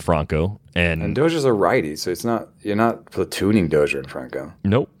have in Franco. And Dozier's a righty, so you're not platooning Dozier and Franco.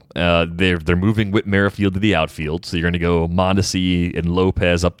 Nope. They're moving Whit Merrifield to the outfield, so you're going to go Mondesi and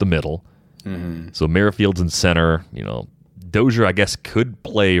Lopez up the middle. Mm-hmm. So Merrifield's in center. Dozier, I guess, could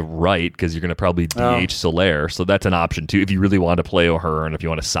play right because you're going to probably DH Soler, so that's an option too if you really want to play O'Hearn, if you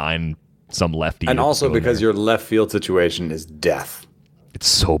want to sign some lefty. And also because your left field situation is death. It's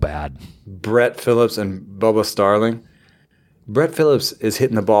so bad. Brett Phillips and Bubba Starling. Brett Phillips is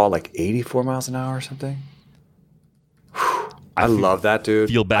hitting the ball like 84 miles an hour or something. I love that dude.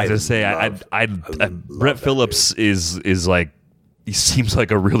 Feel bad to say. Brett Phillips is like, he seems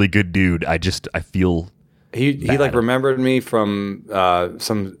like a really good dude. I feel he like remembered me from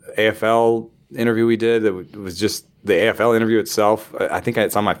some AFL interview we did. That was just the AFL interview itself. I think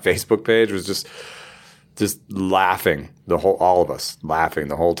it's on my Facebook page. Was just laughing all of us laughing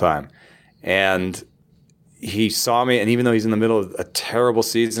the whole time, and he saw me, and even though he's in the middle of a terrible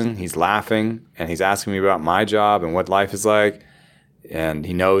season, he's laughing and he's asking me about my job and what life is like. And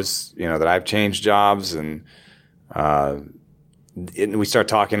he knows, that I've changed jobs, and we start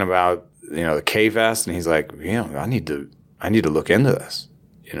talking about, the K-Vest, and he's like, I need to look into this,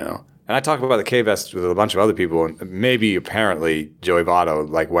 And I talk about the K-Vest with a bunch of other people, and maybe apparently Joey Votto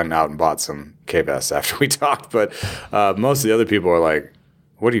went out and bought some K-Vests after we talked, but most of the other people are like,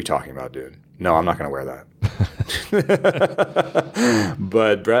 "What are you talking about, dude? No, I'm not going to wear that."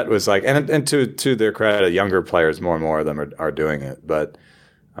 But Brett was like, and to their credit, younger players, more and more of them are doing it. But,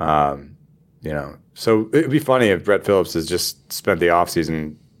 so it'd be funny if Brett Phillips has just spent the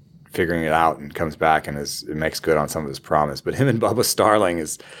offseason figuring it out and comes back and it makes good on some of his promise. But him and Bubba Starling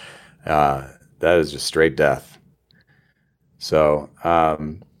that is just straight death. So,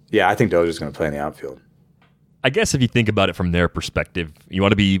 I think Dozier's going to play in the outfield. I guess if you think about it from their perspective, you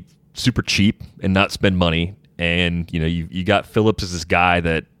want to be super cheap and not spend money. And, you got Phillips as this guy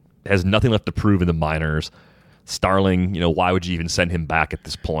that has nothing left to prove in the minors. Starling, why would you even send him back at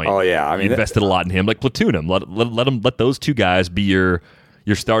this point? Oh, yeah. You invested a lot in him. Like, platoon him. Let those two guys be your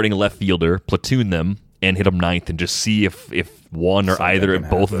starting left fielder, platoon them, and hit them ninth and just see if one or either or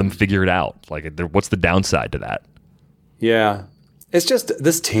both of them figure it out. Like, what's the downside to that? Yeah. It's just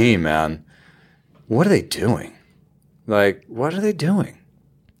this team, man. What are they doing? Like, what are they doing?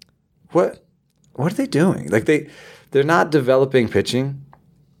 What are they doing? Like, they're not developing pitching.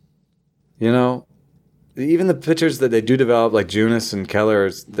 Even the pitchers that they do develop, like Junis and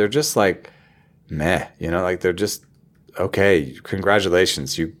Keller, they're just like meh. Like they're just okay.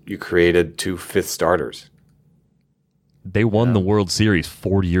 Congratulations, you created 2 fifth starters. They won the World Series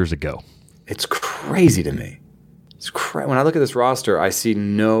 40 years ago. It's crazy to me. When I look at this roster, I see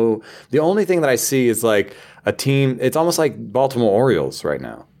the only thing that I see is like a team. It's almost like Baltimore Orioles right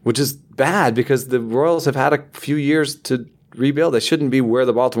now, which is bad because the Royals have had a few years to rebuild. They shouldn't be where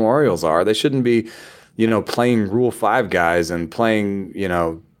the Baltimore Orioles are. They shouldn't be, playing Rule 5 guys and playing,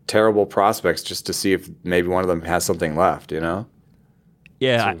 terrible prospects just to see if maybe one of them has something left,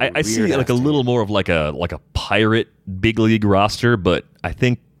 Yeah, I see like a little more of like a pirate big league roster, but I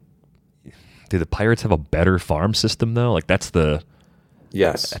think do the Pirates have a better farm system though? Like that's the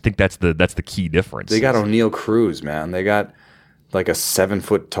yes. I think that's the key difference. They got O'Neill Cruz, man. They got like a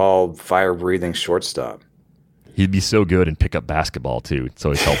 7-foot-tall, fire-breathing shortstop. He'd be so good in pickup basketball too. It's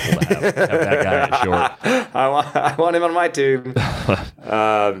always helpful to have that guy at short. I want him on my team.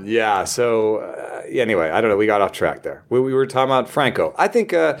 Yeah. So anyway, I don't know. We got off track there. We were talking about Franco. I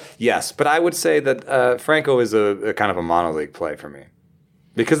think yes, but I would say that Franco is a kind of a mono-league play for me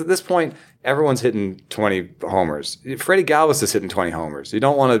because at this point everyone's hitting 20 homers. Freddie Galvis is hitting 20 homers. You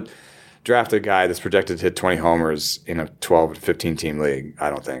don't want to draft a guy that's projected to hit 20 homers in a 12 to 15 team league, I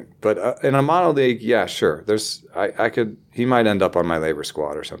don't think. But in a mono league, yeah, sure. He might end up on my labor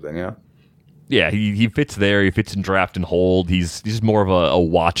squad or something, Yeah, he fits there. He fits in draft and hold. He's more of a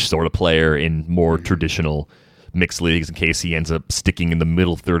watch sort of player in more traditional mixed leagues in case he ends up sticking in the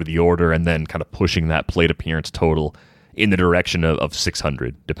middle third of the order and then kind of pushing that plate appearance total in the direction of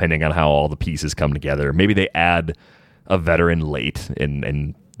 600, depending on how all the pieces come together. Maybe they add a veteran late,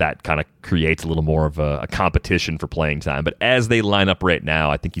 and that kind of creates a little more of a competition for playing time. But as they line up right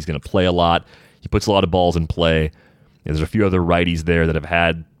now, I think he's going to play a lot. He puts a lot of balls in play. There's a few other righties there that have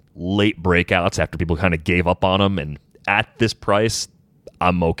had late breakouts after people kind of gave up on him. And at this price,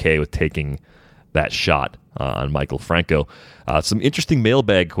 I'm okay with taking that shot on Michael Franco. Some interesting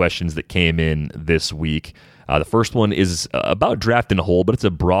mailbag questions that came in this week. The first one is about draft and hold, but it's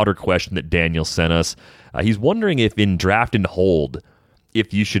a broader question that Daniel sent us. He's wondering if in draft and hold,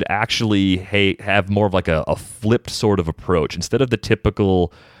 if you should actually have more of like a flipped sort of approach instead of the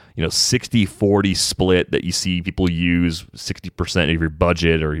typical 60-40 split that you see people use, 60% of your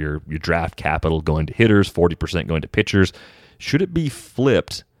budget or your draft capital going to hitters, 40% going to pitchers. Should it be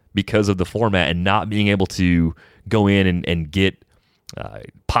flipped because of the format and not being able to go in and get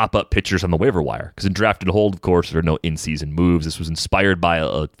pop-up pitchers on the waiver wire? Because in draft and hold, of course, there are no in-season moves. This was inspired by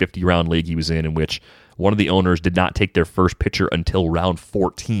a 50-round league he was in which one of the owners did not take their first pitcher until round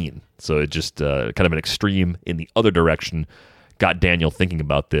 14. So it just kind of an extreme in the other direction got Daniel thinking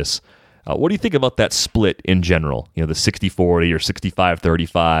about this. What do you think about that split in general? The 60-40 or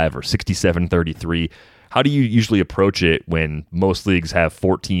 65-35 or 67-33. How do you usually approach it when most leagues have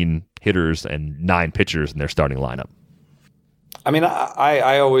 14 hitters and 9 pitchers in their starting lineup? I mean,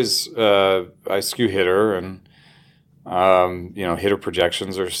 I always I skew hitter, and hitter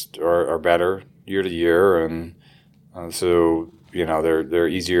projections are better year to year, and so they're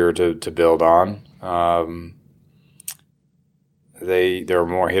easier to build on. There are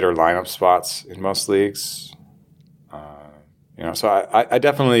more hitter lineup spots in most leagues, so I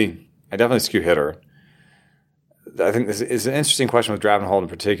definitely skew hitter. I think this is an interesting question with draft and hold in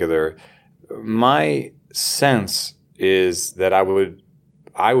particular. My sense is that I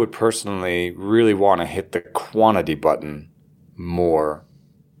would personally really want to hit the quantity button more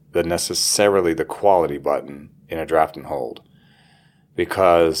than necessarily the quality button in a draft and hold,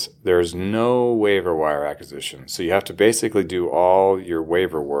 because there's no waiver wire acquisition. So you have to basically do all your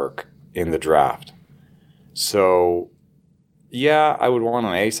waiver work in the draft. So yeah, I would want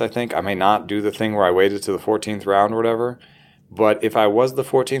an ace, I think. I may not do the thing where I waited to the 14th round or whatever, but if I was the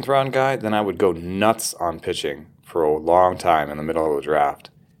 14th round guy, then I would go nuts on pitching for a long time in the middle of the draft.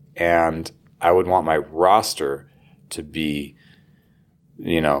 And I would want my roster to be,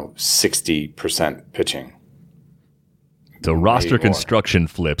 60% pitching. So roster construction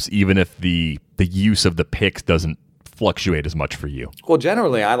flips, even if the use of the picks doesn't fluctuate as much for you. Well,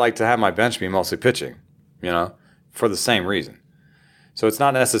 generally, I like to have my bench be mostly pitching, for the same reason. So it's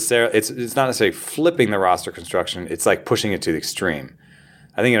not necessarily flipping the roster construction. It's like pushing it to the extreme.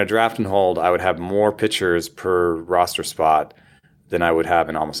 I think in a draft and hold, I would have more pitchers per roster spot than I would have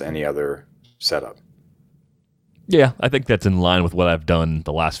in almost any other setup. Yeah, I think that's in line with what I've done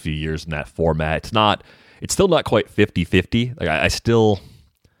the last few years in that format. It's still not quite 50-50. Like I still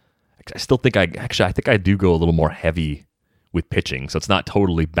think I think I do go a little more heavy with pitching. So it's not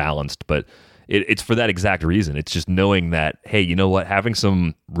totally balanced, but it's for that exact reason. It's just knowing that, hey, you know what? Having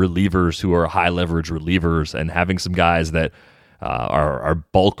some relievers who are high leverage relievers and having some guys that our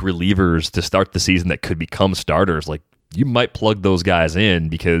bulk relievers to start the season that could become starters, like you might plug those guys in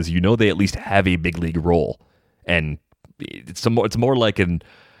because you know they at least have a big league role, and it's more like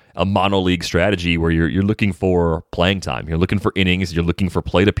a mono league strategy where you're looking for playing time, you're looking for innings, you're looking for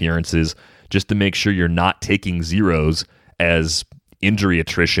plate appearances, just to make sure you're not taking zeros as injury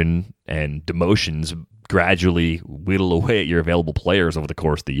attrition and demotions gradually whittle away at your available players over the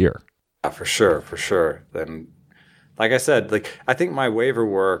course of the year. For sure. Then, like I said, like I think my waiver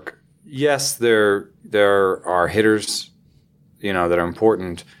work, yes, there are hitters, that are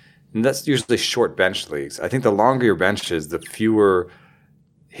important, and that's usually short bench leagues. I think the longer your bench is, the fewer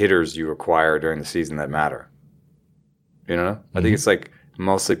hitters you acquire during the season that matter. I think it's like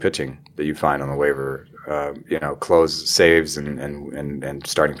mostly pitching that you find on the waiver. Close saves and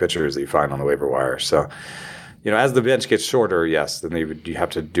starting pitchers that you find on the waiver wire. So, as the bench gets shorter, yes, then you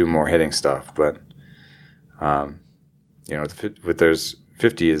have to do more hitting stuff. But, with there's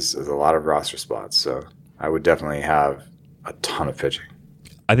 50 is a lot of roster spots. So I would definitely have a ton of pitching.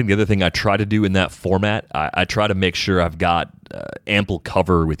 I think the other thing I try to do in that format, I try to make sure I've got ample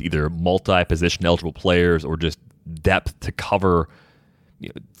cover with either multi-position eligible players or just depth to cover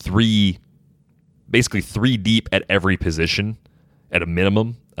basically three deep at every position at a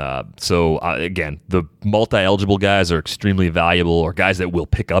minimum. So again, the multi-eligible guys are extremely valuable, or guys that will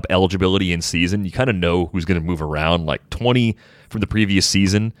pick up eligibility in season. You kind of know who's going to move around. Like 20 from the previous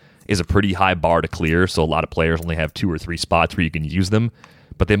season is a pretty high bar to clear, so a lot of players only have 2 or 3 spots where you can use them,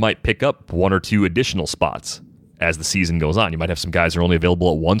 but they might pick up 1 or 2 additional spots as the season goes on. You might have some guys who are only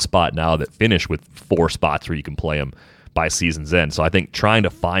available at 1 spot now that finish with 4 spots where you can play them by season's end. So I think trying to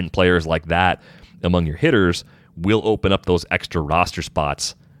find players like that among your hitters will open up those extra roster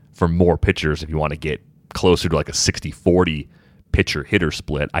spots for more pitchers if you want to get closer to like a 60-40 pitcher-hitter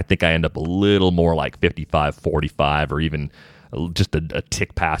split. I think I end up a little more like 55-45 or even just a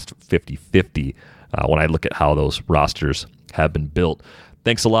tick past 50-50 when I look at how those rosters have been built.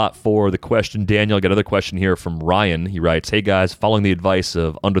 Thanks a lot for the question, Daniel. I got another question here from Ryan. He writes, "Hey guys, following the advice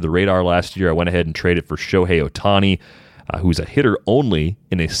of Under the Radar last year, I went ahead and traded for Shohei Ohtani, who's a hitter only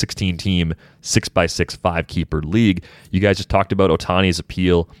in a 16-team 6x6 5-keeper league. You guys just talked about Ohtani's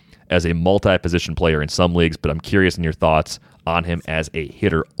appeal as a multi-position player in some leagues, but I'm curious in your thoughts on him as a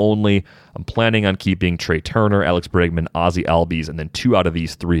hitter only. I'm planning on keeping Trey Turner, Alex Bregman, Ozzie Albies, and then 2 out of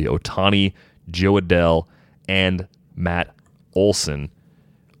these 3, Ohtani, Jo Adell, and Matt Olson.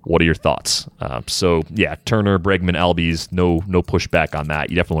 What are your thoughts?" So yeah, Turner, Bregman, Albies, no pushback on that.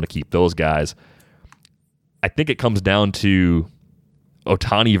 You definitely want to keep those guys. I think it comes down to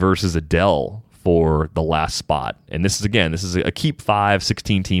Ohtani versus Adell for the last spot. And this is a keep 5,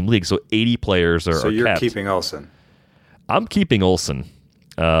 16-team league, so 80 players are kept. So you're keeping Olson. I'm keeping Olson.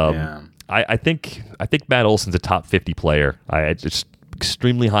 Yeah. I think Matt Olson's a top 50 player. Just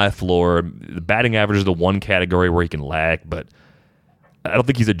extremely high floor. The batting average is the one category where he can lag, but I don't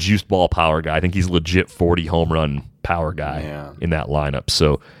think he's a juiced ball power guy. I think he's a legit 40 home run power guy in that lineup.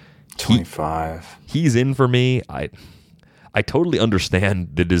 So 25. He's in for me. I totally understand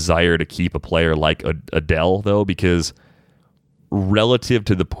the desire to keep a player like Adell, though, because relative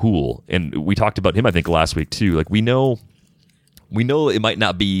to the pool, and we talked about him, I think, last week too. Like we know it might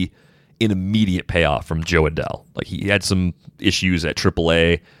not be an immediate payoff from Jo Adell. Like he had some issues at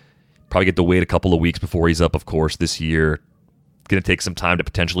AAA. Probably get to wait a couple of weeks before he's up, of course, this year. Going to take some time to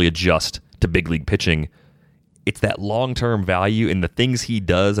potentially adjust to big league pitching. It's that long-term value and the things he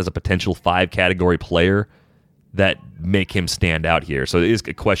does as a potential 5-category player that make him stand out here. So it is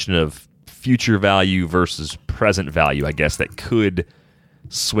a question of future value versus present value, I guess, that could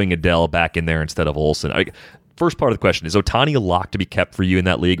swing Adell back in there instead of Olson. First part of the question, is Ohtani a lock to be kept for you in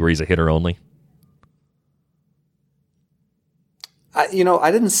that league where he's a hitter only? I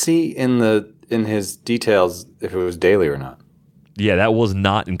didn't see in his details if it was daily or not. Yeah, that was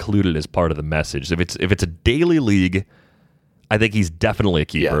not included as part of the message. If it's a daily league, I think he's definitely a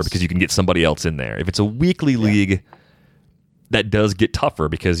keeper because you can get somebody else in there. If it's a weekly league, that does get tougher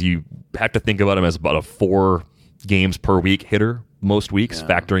because you have to think about him as about a 4 games per week hitter most weeks,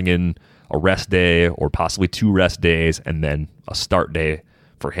 factoring in a rest day or possibly 2 rest days and then a start day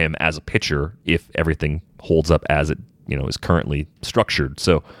for him as a pitcher if everything holds up as it is currently structured.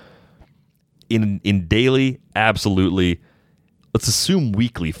 So in daily, absolutely. Let's assume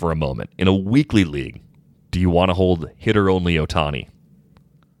weekly for a moment. In a weekly league, do you want to hold hitter-only Ohtani?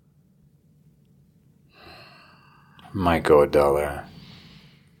 Might go Adell there.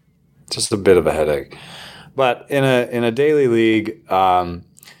 Just a bit of a headache. But in a daily league,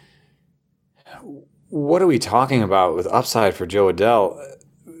 what are we talking about with upside for Jo Adell?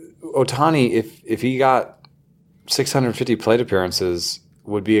 Ohtani, if he got 650 plate appearances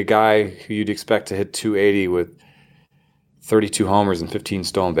would be a guy who you'd expect to hit 280 with 32 homers and 15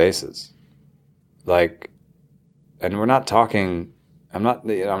 stolen bases. Like, and we're not talking. I'm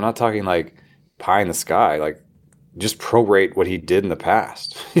not talking like pie in the sky. Like, just prorate what he did in the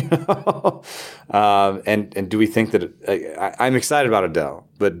past. And do we think that I'm excited about Adell,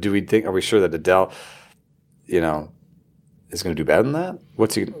 but are we sure that Adell, is going to do better than that?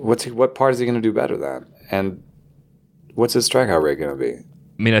 What part is he going to do better than? And what's his strikeout rate going to be?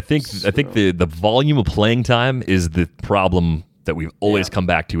 I mean, I think the volume of playing time is the problem that we've always come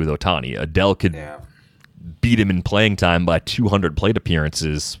back to with Ohtani. Adell could beat him in playing time by 200 plate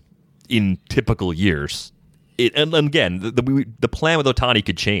appearances in typical years. And again, the plan with Ohtani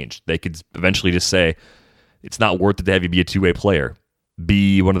could change. They could eventually just say, it's not worth it to have you be a two-way player.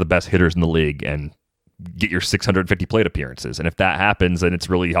 Be one of the best hitters in the league and get your 650 plate appearances. And if that happens, then it's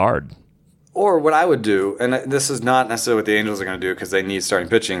really hard. Or what I would do, and this is not necessarily what the Angels are going to do because they need starting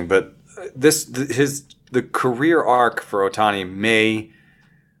pitching, but the career arc for Ohtani may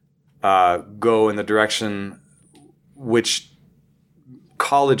go in the direction which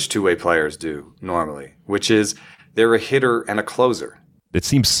college two-way players do normally, which is they're a hitter and a closer. It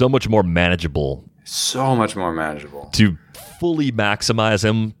seems so much more manageable. So much more manageable. To fully maximize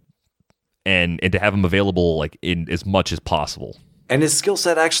him and to have him available like in as much as possible. And his skill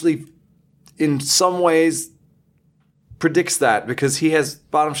set actually, in some ways, predicts that because he has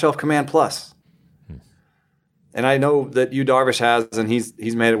bottom shelf command plus. And I know that Yu Darvish has, and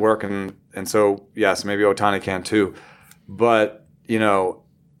he's made it work, and so yes, maybe Ohtani can too. But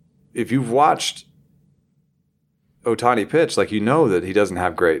if you've watched Ohtani pitch, like that he doesn't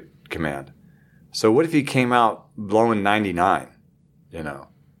have great command. So what if he came out blowing 99,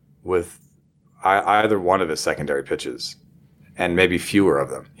 with either one of his secondary pitches, and maybe fewer of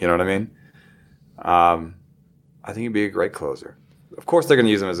them? You know what I mean? I think he'd be a great closer. Of course, they're going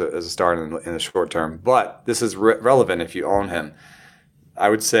to use him as a starter in the short term, but this is relevant if you own him. I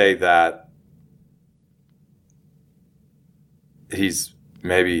would say that he's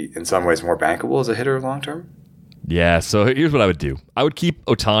maybe in some ways more bankable as a hitter long term. Yeah, so here's what I would do. I would keep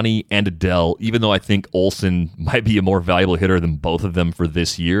Ohtani and Adell, even though I think Olsen might be a more valuable hitter than both of them for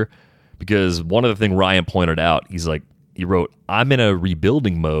this year, because one of the things Ryan pointed out, he wrote, I'm in a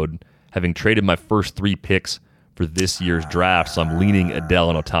rebuilding mode, having traded my first 3 picks for this year's draft, so I'm leaning Adell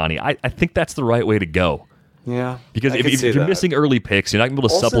and Ohtani. I think that's the right way to go. Yeah. Because if you're missing early picks, you're not going to be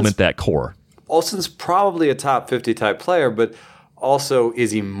able to supplement that core. Olsen's probably a top 50 type player, but also,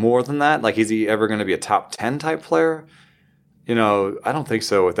 is he more than that? Like, is he ever going to be a top 10 type player? I don't think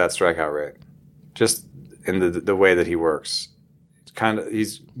so with that strikeout rate. Just in the way that he works.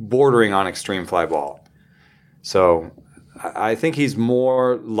 He's bordering on extreme fly ball. So I think he's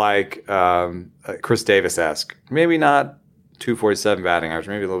more like Chris Davis-esque. Maybe not 247 batting average,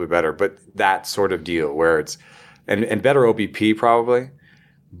 maybe a little bit better, but that sort of deal where it's and better OBP probably,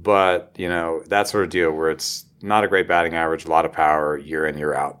 but that sort of deal where it's not a great batting average, a lot of power year in,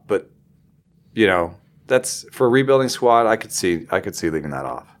 year out. But that's for a rebuilding squad. I could see leaving that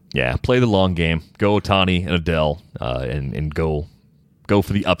off. Yeah, play the long game. Go Ohtani and Adell, and go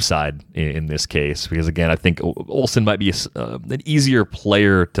for the upside in this case. Because again, I think Olsen might be an easier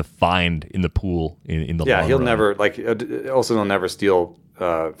player to find in the pool in the long run. Yeah, he'll never Olsen will never steal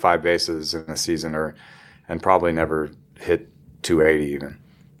 5 bases in a season, and probably never hit 280 even.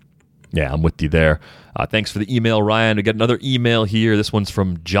 Yeah, I'm with you there. Thanks for the email, Ryan. We got another email here. This one's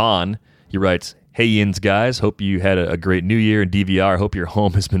from John. He writes, Hey Yins guys, hope you had a great new year in DVR. Hope your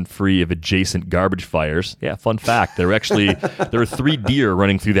home has been free of adjacent garbage fires. Yeah, fun fact. There are 3 deer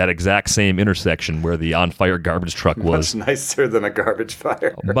running through that exact same intersection where the on-fire garbage truck was. Much nicer than a garbage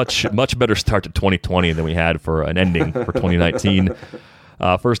fire. much better start to 2020 than we had for an ending for 2019.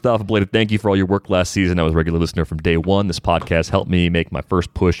 First off, a belated thank you for all your work last season. I was a regular listener from day one. This podcast helped me make my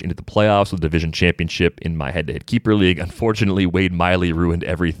first push into the playoffs with the division championship in my head-to-head keeper league. Unfortunately, Wade Miley ruined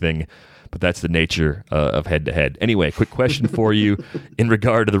everything, but that's the nature of head-to-head. Anyway, quick question for you. In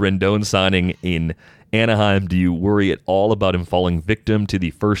regard to the Rendon signing in Anaheim, do you worry at all about him falling victim to the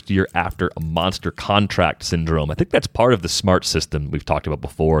first year after a monster contract syndrome? I think that's part of the smart system we've talked about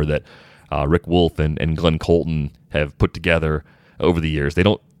before that Rick Wolf and Glenn Colton have put together over the years. They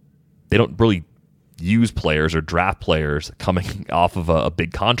don't really use players or draft players coming off of a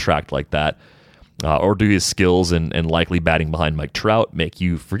big contract like that, or do his skills and likely batting behind Mike Trout make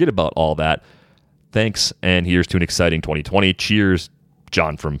you forget about all that? Thanks, and here's to an exciting 2020. Cheers,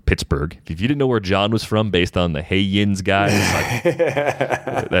 John from Pittsburgh. If you didn't know where John was from based on the Hey Yins guys,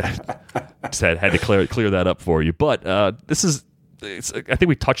 just had to clear that up for you. But I think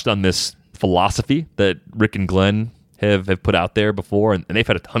we touched on this philosophy that Rick and Glenn have put out there before, and they've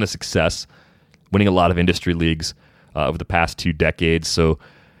had a ton of success winning a lot of industry leagues over the past 2 decades. So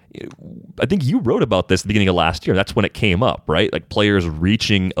I think you wrote about this at the beginning of last year. That's when it came up, right? Like players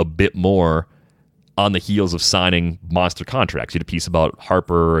reaching a bit more on the heels of signing monster contracts. You had a piece about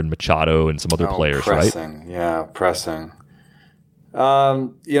Harper and Machado and some other players, pressing. right? Yeah, pressing.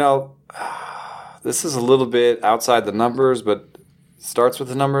 This is a little bit outside the numbers, but starts with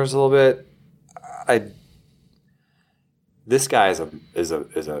the numbers a little bit. This guy is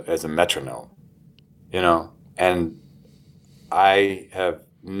a metronome, and I have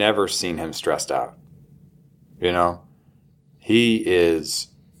never seen him stressed out. He is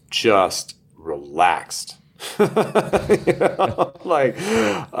just relaxed. What's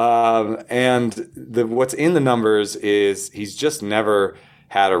in the numbers is he's just never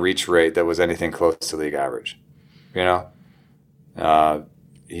had a reach rate that was anything close to league average.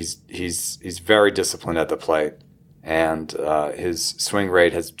 He's very disciplined at the plate, and his swing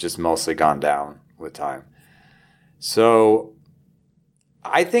rate has just mostly gone down with time. So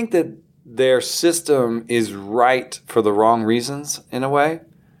I think that their system is right for the wrong reasons in a way,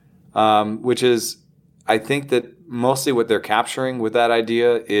 which is, I think that mostly what they're capturing with that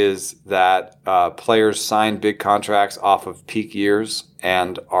idea is that players sign big contracts off of peak years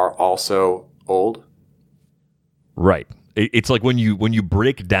and are also old. Right. It's like when you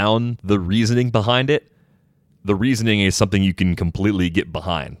break down the reasoning behind it, the reasoning is something you can completely get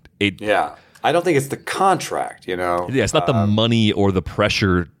behind. I don't think it's the contract, Yeah, it's not the money or the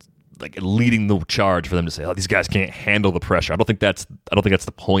pressure like leading the charge for them to say, "Oh, these guys can't handle the pressure." I don't think that's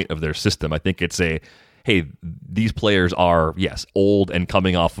the point of their system. I think it's hey, these players are, yes, old and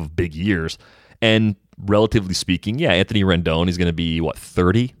coming off of big years. And relatively speaking, yeah, Anthony Rendon is going to be,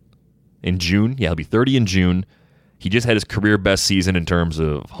 30 in June? Yeah, he'll be 30 in June. He just had his career best season in terms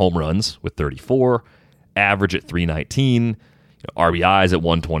of home runs with 34, average at 319, RBIs at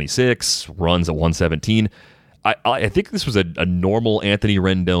 126, runs at 117. I think this was a normal Anthony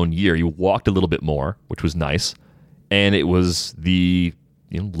Rendon year. He walked a little bit more, which was nice. And it was the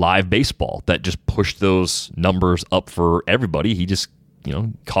live baseball that just pushed those numbers up for everybody. He just,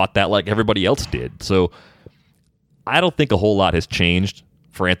 caught that like everybody else did. So I don't think a whole lot has changed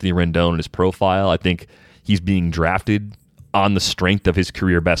for Anthony Rendon and his profile. I think he's being drafted on the strength of his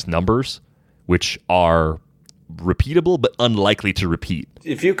career best numbers, which are repeatable but unlikely to repeat.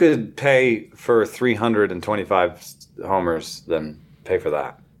 If you could pay for 325 homers, then pay for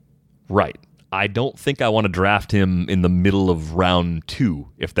that. Right. I don't think I want to draft him in the middle of round 2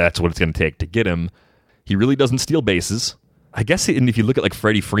 if that's what it's going to take to get him. He really doesn't steal bases. I guess if you look at like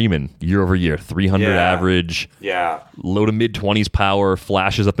Freddie Freeman year over year, 300 average, low to mid 20s power,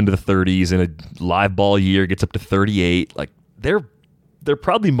 flashes up into the 30s, in a live ball year gets up to 38. Like they're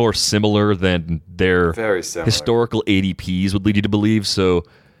probably more similar than their historical ADPs would lead you to believe. So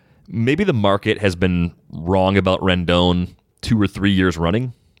maybe the market has been wrong about Rendon 2 or 3 years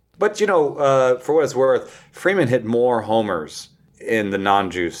running. But, for what it's worth, Freeman hit more homers in the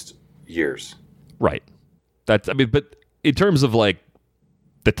non-juiced years. Right. But in terms of like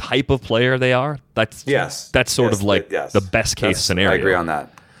the type of player they are, that's sort of the best case scenario. I agree on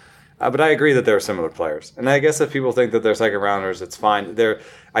that. But I agree that they're similar players. And I guess if people think that they're second rounders, it's fine.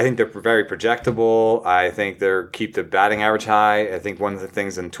 I think they're very projectable. I think they keep the batting average high. I think one of the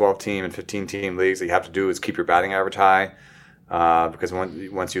things in 12-team and 15-team leagues that you have to do is keep your batting average high. Because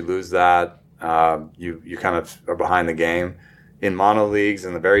once you lose that, you kind of are behind the game. In mono leagues,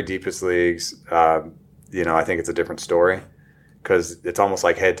 in the very deepest leagues, I think it's a different story because it's almost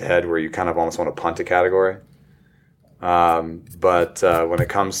like head-to-head where you kind of almost want to punt a category. But when it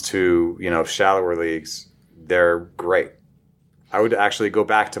comes to, shallower leagues, they're great. I would actually go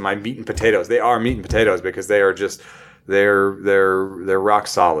back to my meat and potatoes. They are meat and potatoes because they are just, they're rock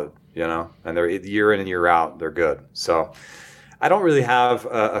solid, and they're year in and year out. They're good. So I don't really have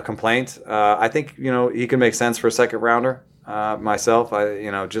a complaint. I think, he can make sense for a second rounder. Myself,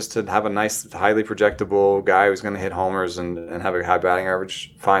 just to have a nice, highly projectable guy who's going to hit homers and have a high batting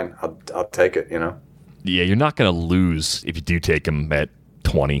average, fine. I'll take it, Yeah, you're not going to lose if you do take him at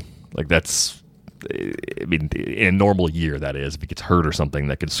 20. Like that's, in a normal year, that is. If he gets hurt or something,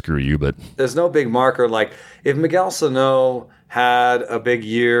 that could screw you. But there's no big marker. Like if Miguel Sano had a big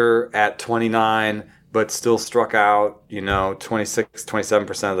year at 29, but still struck out, 26,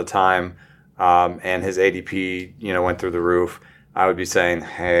 27% of the time, and his ADP, went through the roof, I would be saying,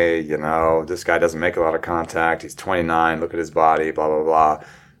 hey, this guy doesn't make a lot of contact. He's 29. Look at his body, blah, blah, blah.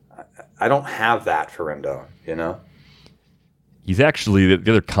 I don't have that for Rendon, He's actually,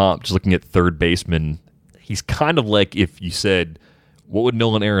 the other comp, just looking at third baseman, he's kind of like if you said, What would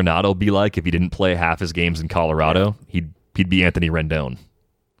Nolan Arenado be like if he didn't play half his games in Colorado? Yeah. He'd be Anthony Rendon.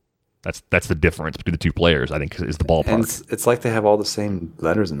 That's the difference between the two players, I think, is the ballpark. And it's like they have all the same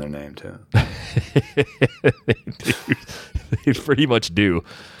letters in their name, too. They pretty much do.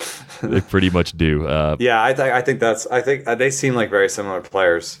 They pretty much do. Yeah, I think they seem like very similar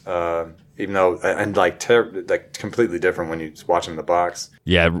players, even though and like completely different when you watch them in the box.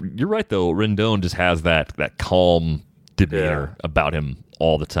 Yeah, you're right though. Rendon just has that calm demeanor about him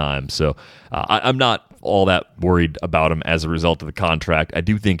all the time. So I'm not all that worried about him as a result of the contract. I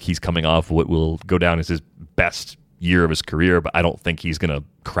do think he's coming off what will go down as his best year of his career, but I don't think he's going to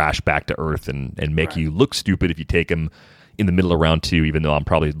crash back to earth and make you look stupid if you take him in the middle of round 2, even though I'm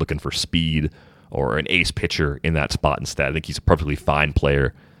probably looking for speed or an ace pitcher in that spot instead. I think he's a perfectly fine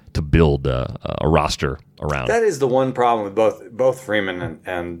player to build a roster around. That is the one problem with both Freeman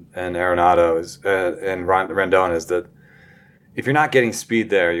and Arenado and Rendon is that if you're not getting speed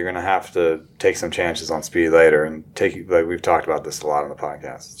there, you're going to have to take some chances on speed later. And like we've talked about this a lot on the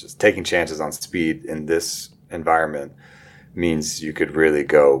podcast. It's just taking chances on speed in this environment means you could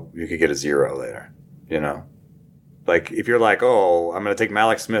get a 0 later, you know? Like, if you're like, oh, I'm going to take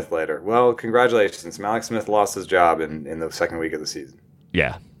Mallex Smith later. Well, congratulations. Mallex Smith lost his job in the second week of the season.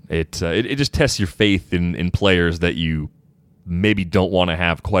 Yeah. It just tests your faith in players that you maybe don't want to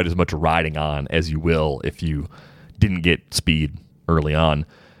have quite as much riding on as you will if you didn't get speed early on.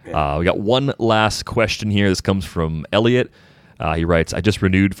 Yeah. We got one last question here. This comes from Elliot. He writes, I just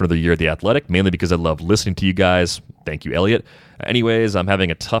renewed for another year at The Athletic, mainly because I love listening to you guys. Thank you, Elliot. Anyways, I'm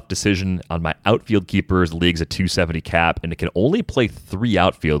having a tough decision on my outfield keepers. The league's a 270 cap, and it can only play 3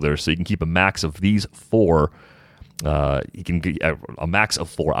 outfielders, so you can keep a max of these 4. You can get a max of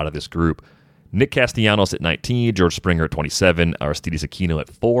 4 out of this group. Nick Castellanos at 19, George Springer at 27, Aristides Aquino at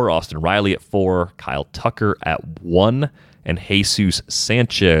 4, Austin Riley at 4, Kyle Tucker at 1, and Jesus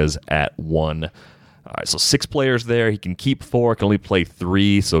Sanchez at 1. All right, so 6 players there. He can keep 4, can only play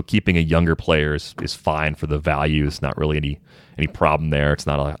 3, so keeping a younger player is fine for the value. It's not really any problem there. It's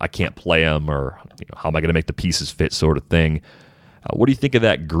not I can't play him or how am I going to make the pieces fit sort of thing. What do you think of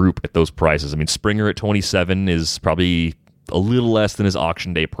that group at those prices? I mean, Springer at 27 is probably a little less than his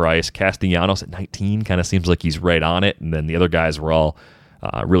auction day price. Castellanos at 19 kind of seems like he's right on it, and then the other guys were all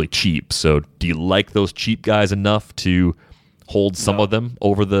really cheap. So do you like those cheap guys enough to hold some of them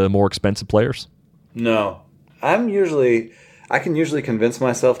over the more expensive players? No. I can usually convince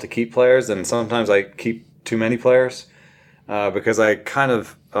myself to keep players, and sometimes I keep too many players because I kind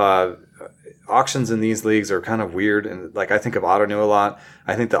of auctions in these leagues are kind of weird. And like I think of Ottoneu a lot.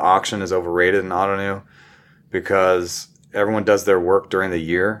 I think the auction is overrated in Ottoneu because everyone does their work during the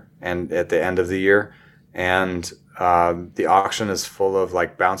year and at the end of the year, and the auction is full of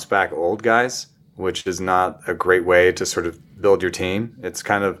like bounce back old guys, which is not a great way to sort of build your team. It's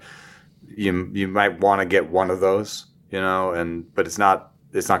kind of you might want to get one of those, but it's not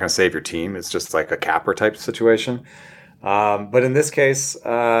going to save your team. It's just like a capper type situation. But in this case,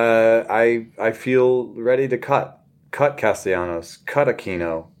 I feel ready to cut Castellanos, cut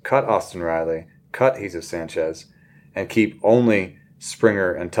Aquino, cut Austin Riley, cut Jesus Sanchez, and keep only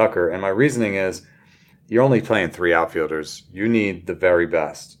Springer and Tucker. And my reasoning is you're only playing 3 outfielders. You need the very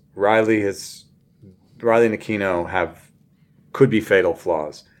best. Riley and Aquino could be fatal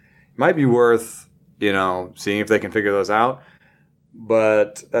flaws. It might be worth, seeing if they can figure those out.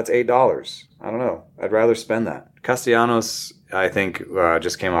 But that's $8. I don't know. I'd rather spend that. Castellanos, I think,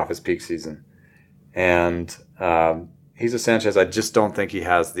 just came off his peak season. And Jesus Sanchez, I just don't think he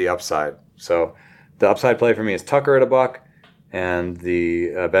has the upside. So the upside play for me is Tucker at $1, and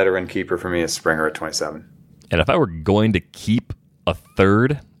the veteran keeper for me is Springer at 27. And if I were going to keep a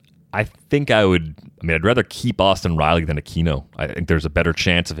third, I think I'd rather keep Austin Riley than Aquino. I think there's a better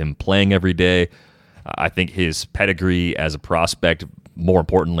chance of him playing every day. I think his pedigree as a prospect, more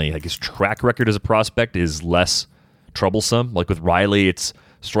importantly, like his track record as a prospect is less troublesome. Like with Riley, it's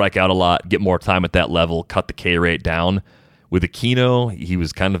strike out a lot, get more time at that level, cut the K rate down. With Aquino, he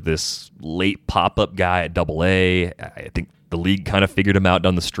was kind of this late pop-up guy at AA. I think the league kind of figured him out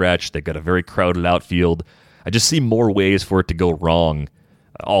down the stretch. They've got a very crowded outfield. I just see more ways for it to go wrong,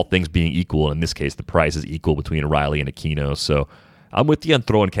 all things being equal. In this case, the price is equal between Riley and Aquino. So I'm with you on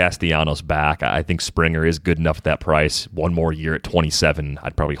throwing Castellanos back. I think Springer is good enough at that price. One more year at 27,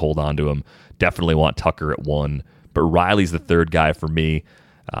 I'd probably hold on to him. Definitely want Tucker at 1. But Riley's the third guy for me.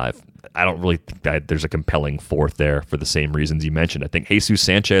 I don't really think that there's a compelling fourth there for the same reasons you mentioned. I think Jesus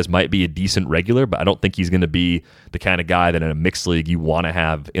Sanchez might be a decent regular, but I don't think he's going to be the kind of guy that in a mixed league you want to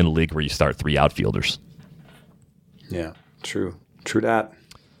have in a league where you start 3 outfielders. Yeah, true. True that.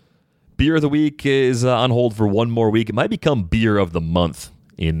 Beer of the week is on hold for one more week. It might become beer of the month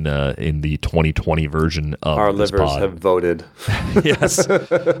in the 2020 version of our this livers pod. have voted. Yes,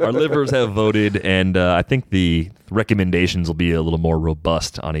 our livers have voted, and I think the recommendations will be a little more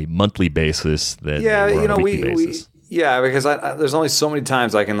robust on a monthly basis than on a weekly basis. Because there's only so many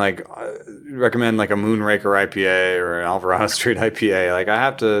times I can recommend like a Moonraker IPA or an Alvarado Street IPA. Like I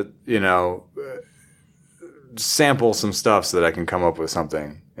have to, sample some stuff so that I can come up with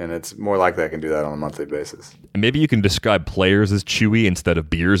something. And it's more likely I can do that on a monthly basis. And maybe you can describe players as chewy instead of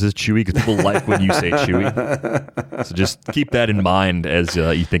beers as chewy, because people like when you say chewy. So just keep that in mind as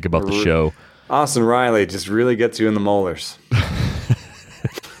you think about the show. Austin Riley just really gets you in the molars.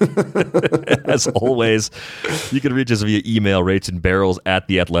 As always, you can reach us via email,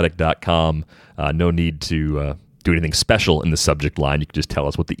 ratesandbarrels@theathletic.com. No need to do anything special in the subject line. You can just tell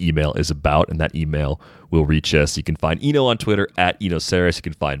us what the email is about, and that email will reach us. You can find Eno on Twitter @EnoSaris. You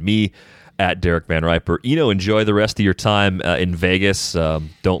can find me @Derek Van Riper. Eno, enjoy the rest of your time in Vegas.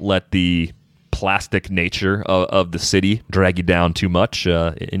 Don't let the plastic nature of the city drag you down too much.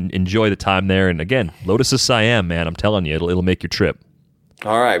 Enjoy the time there. And again, Lotus of Siam, man, I'm telling you, it'll make your trip.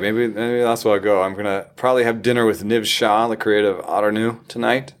 All right, maybe that's where I'll go. I'm going to probably have dinner with Niv Shah, the creator of Otternu,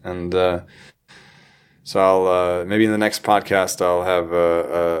 tonight. And so I'll maybe in the next podcast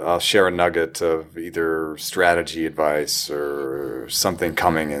I'll share a nugget of either strategy advice or something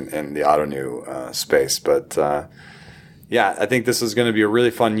coming in the Otternu space. But I think this is going to be a really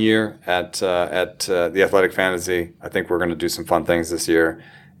fun year at the Athletic Fantasy. I think we're going to do some fun things this year.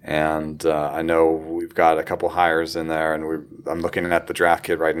 And I know we've got a couple hires in there, and I'm looking at the draft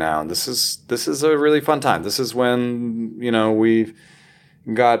kit right now. And this is a really fun time. This is when we've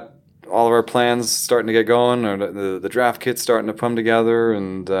got all of our plans starting to get going, or the draft kit's starting to come together,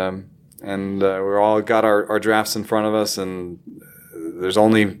 and we're all got our drafts in front of us, and there's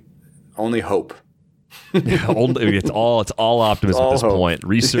only hope. It's all optimism at this point.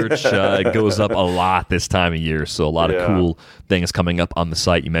 Research goes up a lot this time of year, so a lot of cool things coming up on the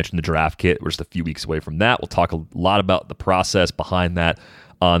site. You mentioned the draft kit. We're just a few weeks away from that. We'll talk a lot about the process behind that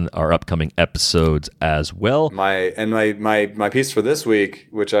on our upcoming episodes as well. My piece for this week,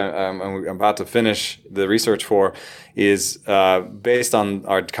 which I'm about to finish the research for, is based on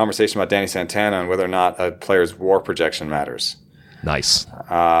our conversation about Danny Santana and whether or not a player's WAR projection matters. Nice.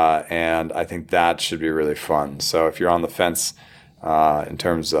 And I think that should be really fun. So if you're on the fence in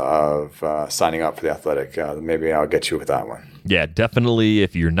terms of signing up for the Athletic, maybe I'll get you with that one. Yeah, definitely.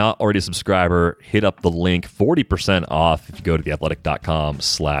 If you're not already a subscriber, hit up the link. 40% off if you go to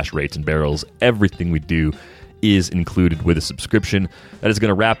theathletic.com/ratesandbarrels. Everything we do is included with a subscription. That is going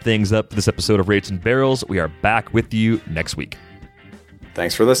to wrap things up for this episode of Rates and Barrels. We are back with you next week.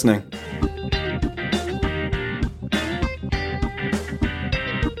 Thanks for listening.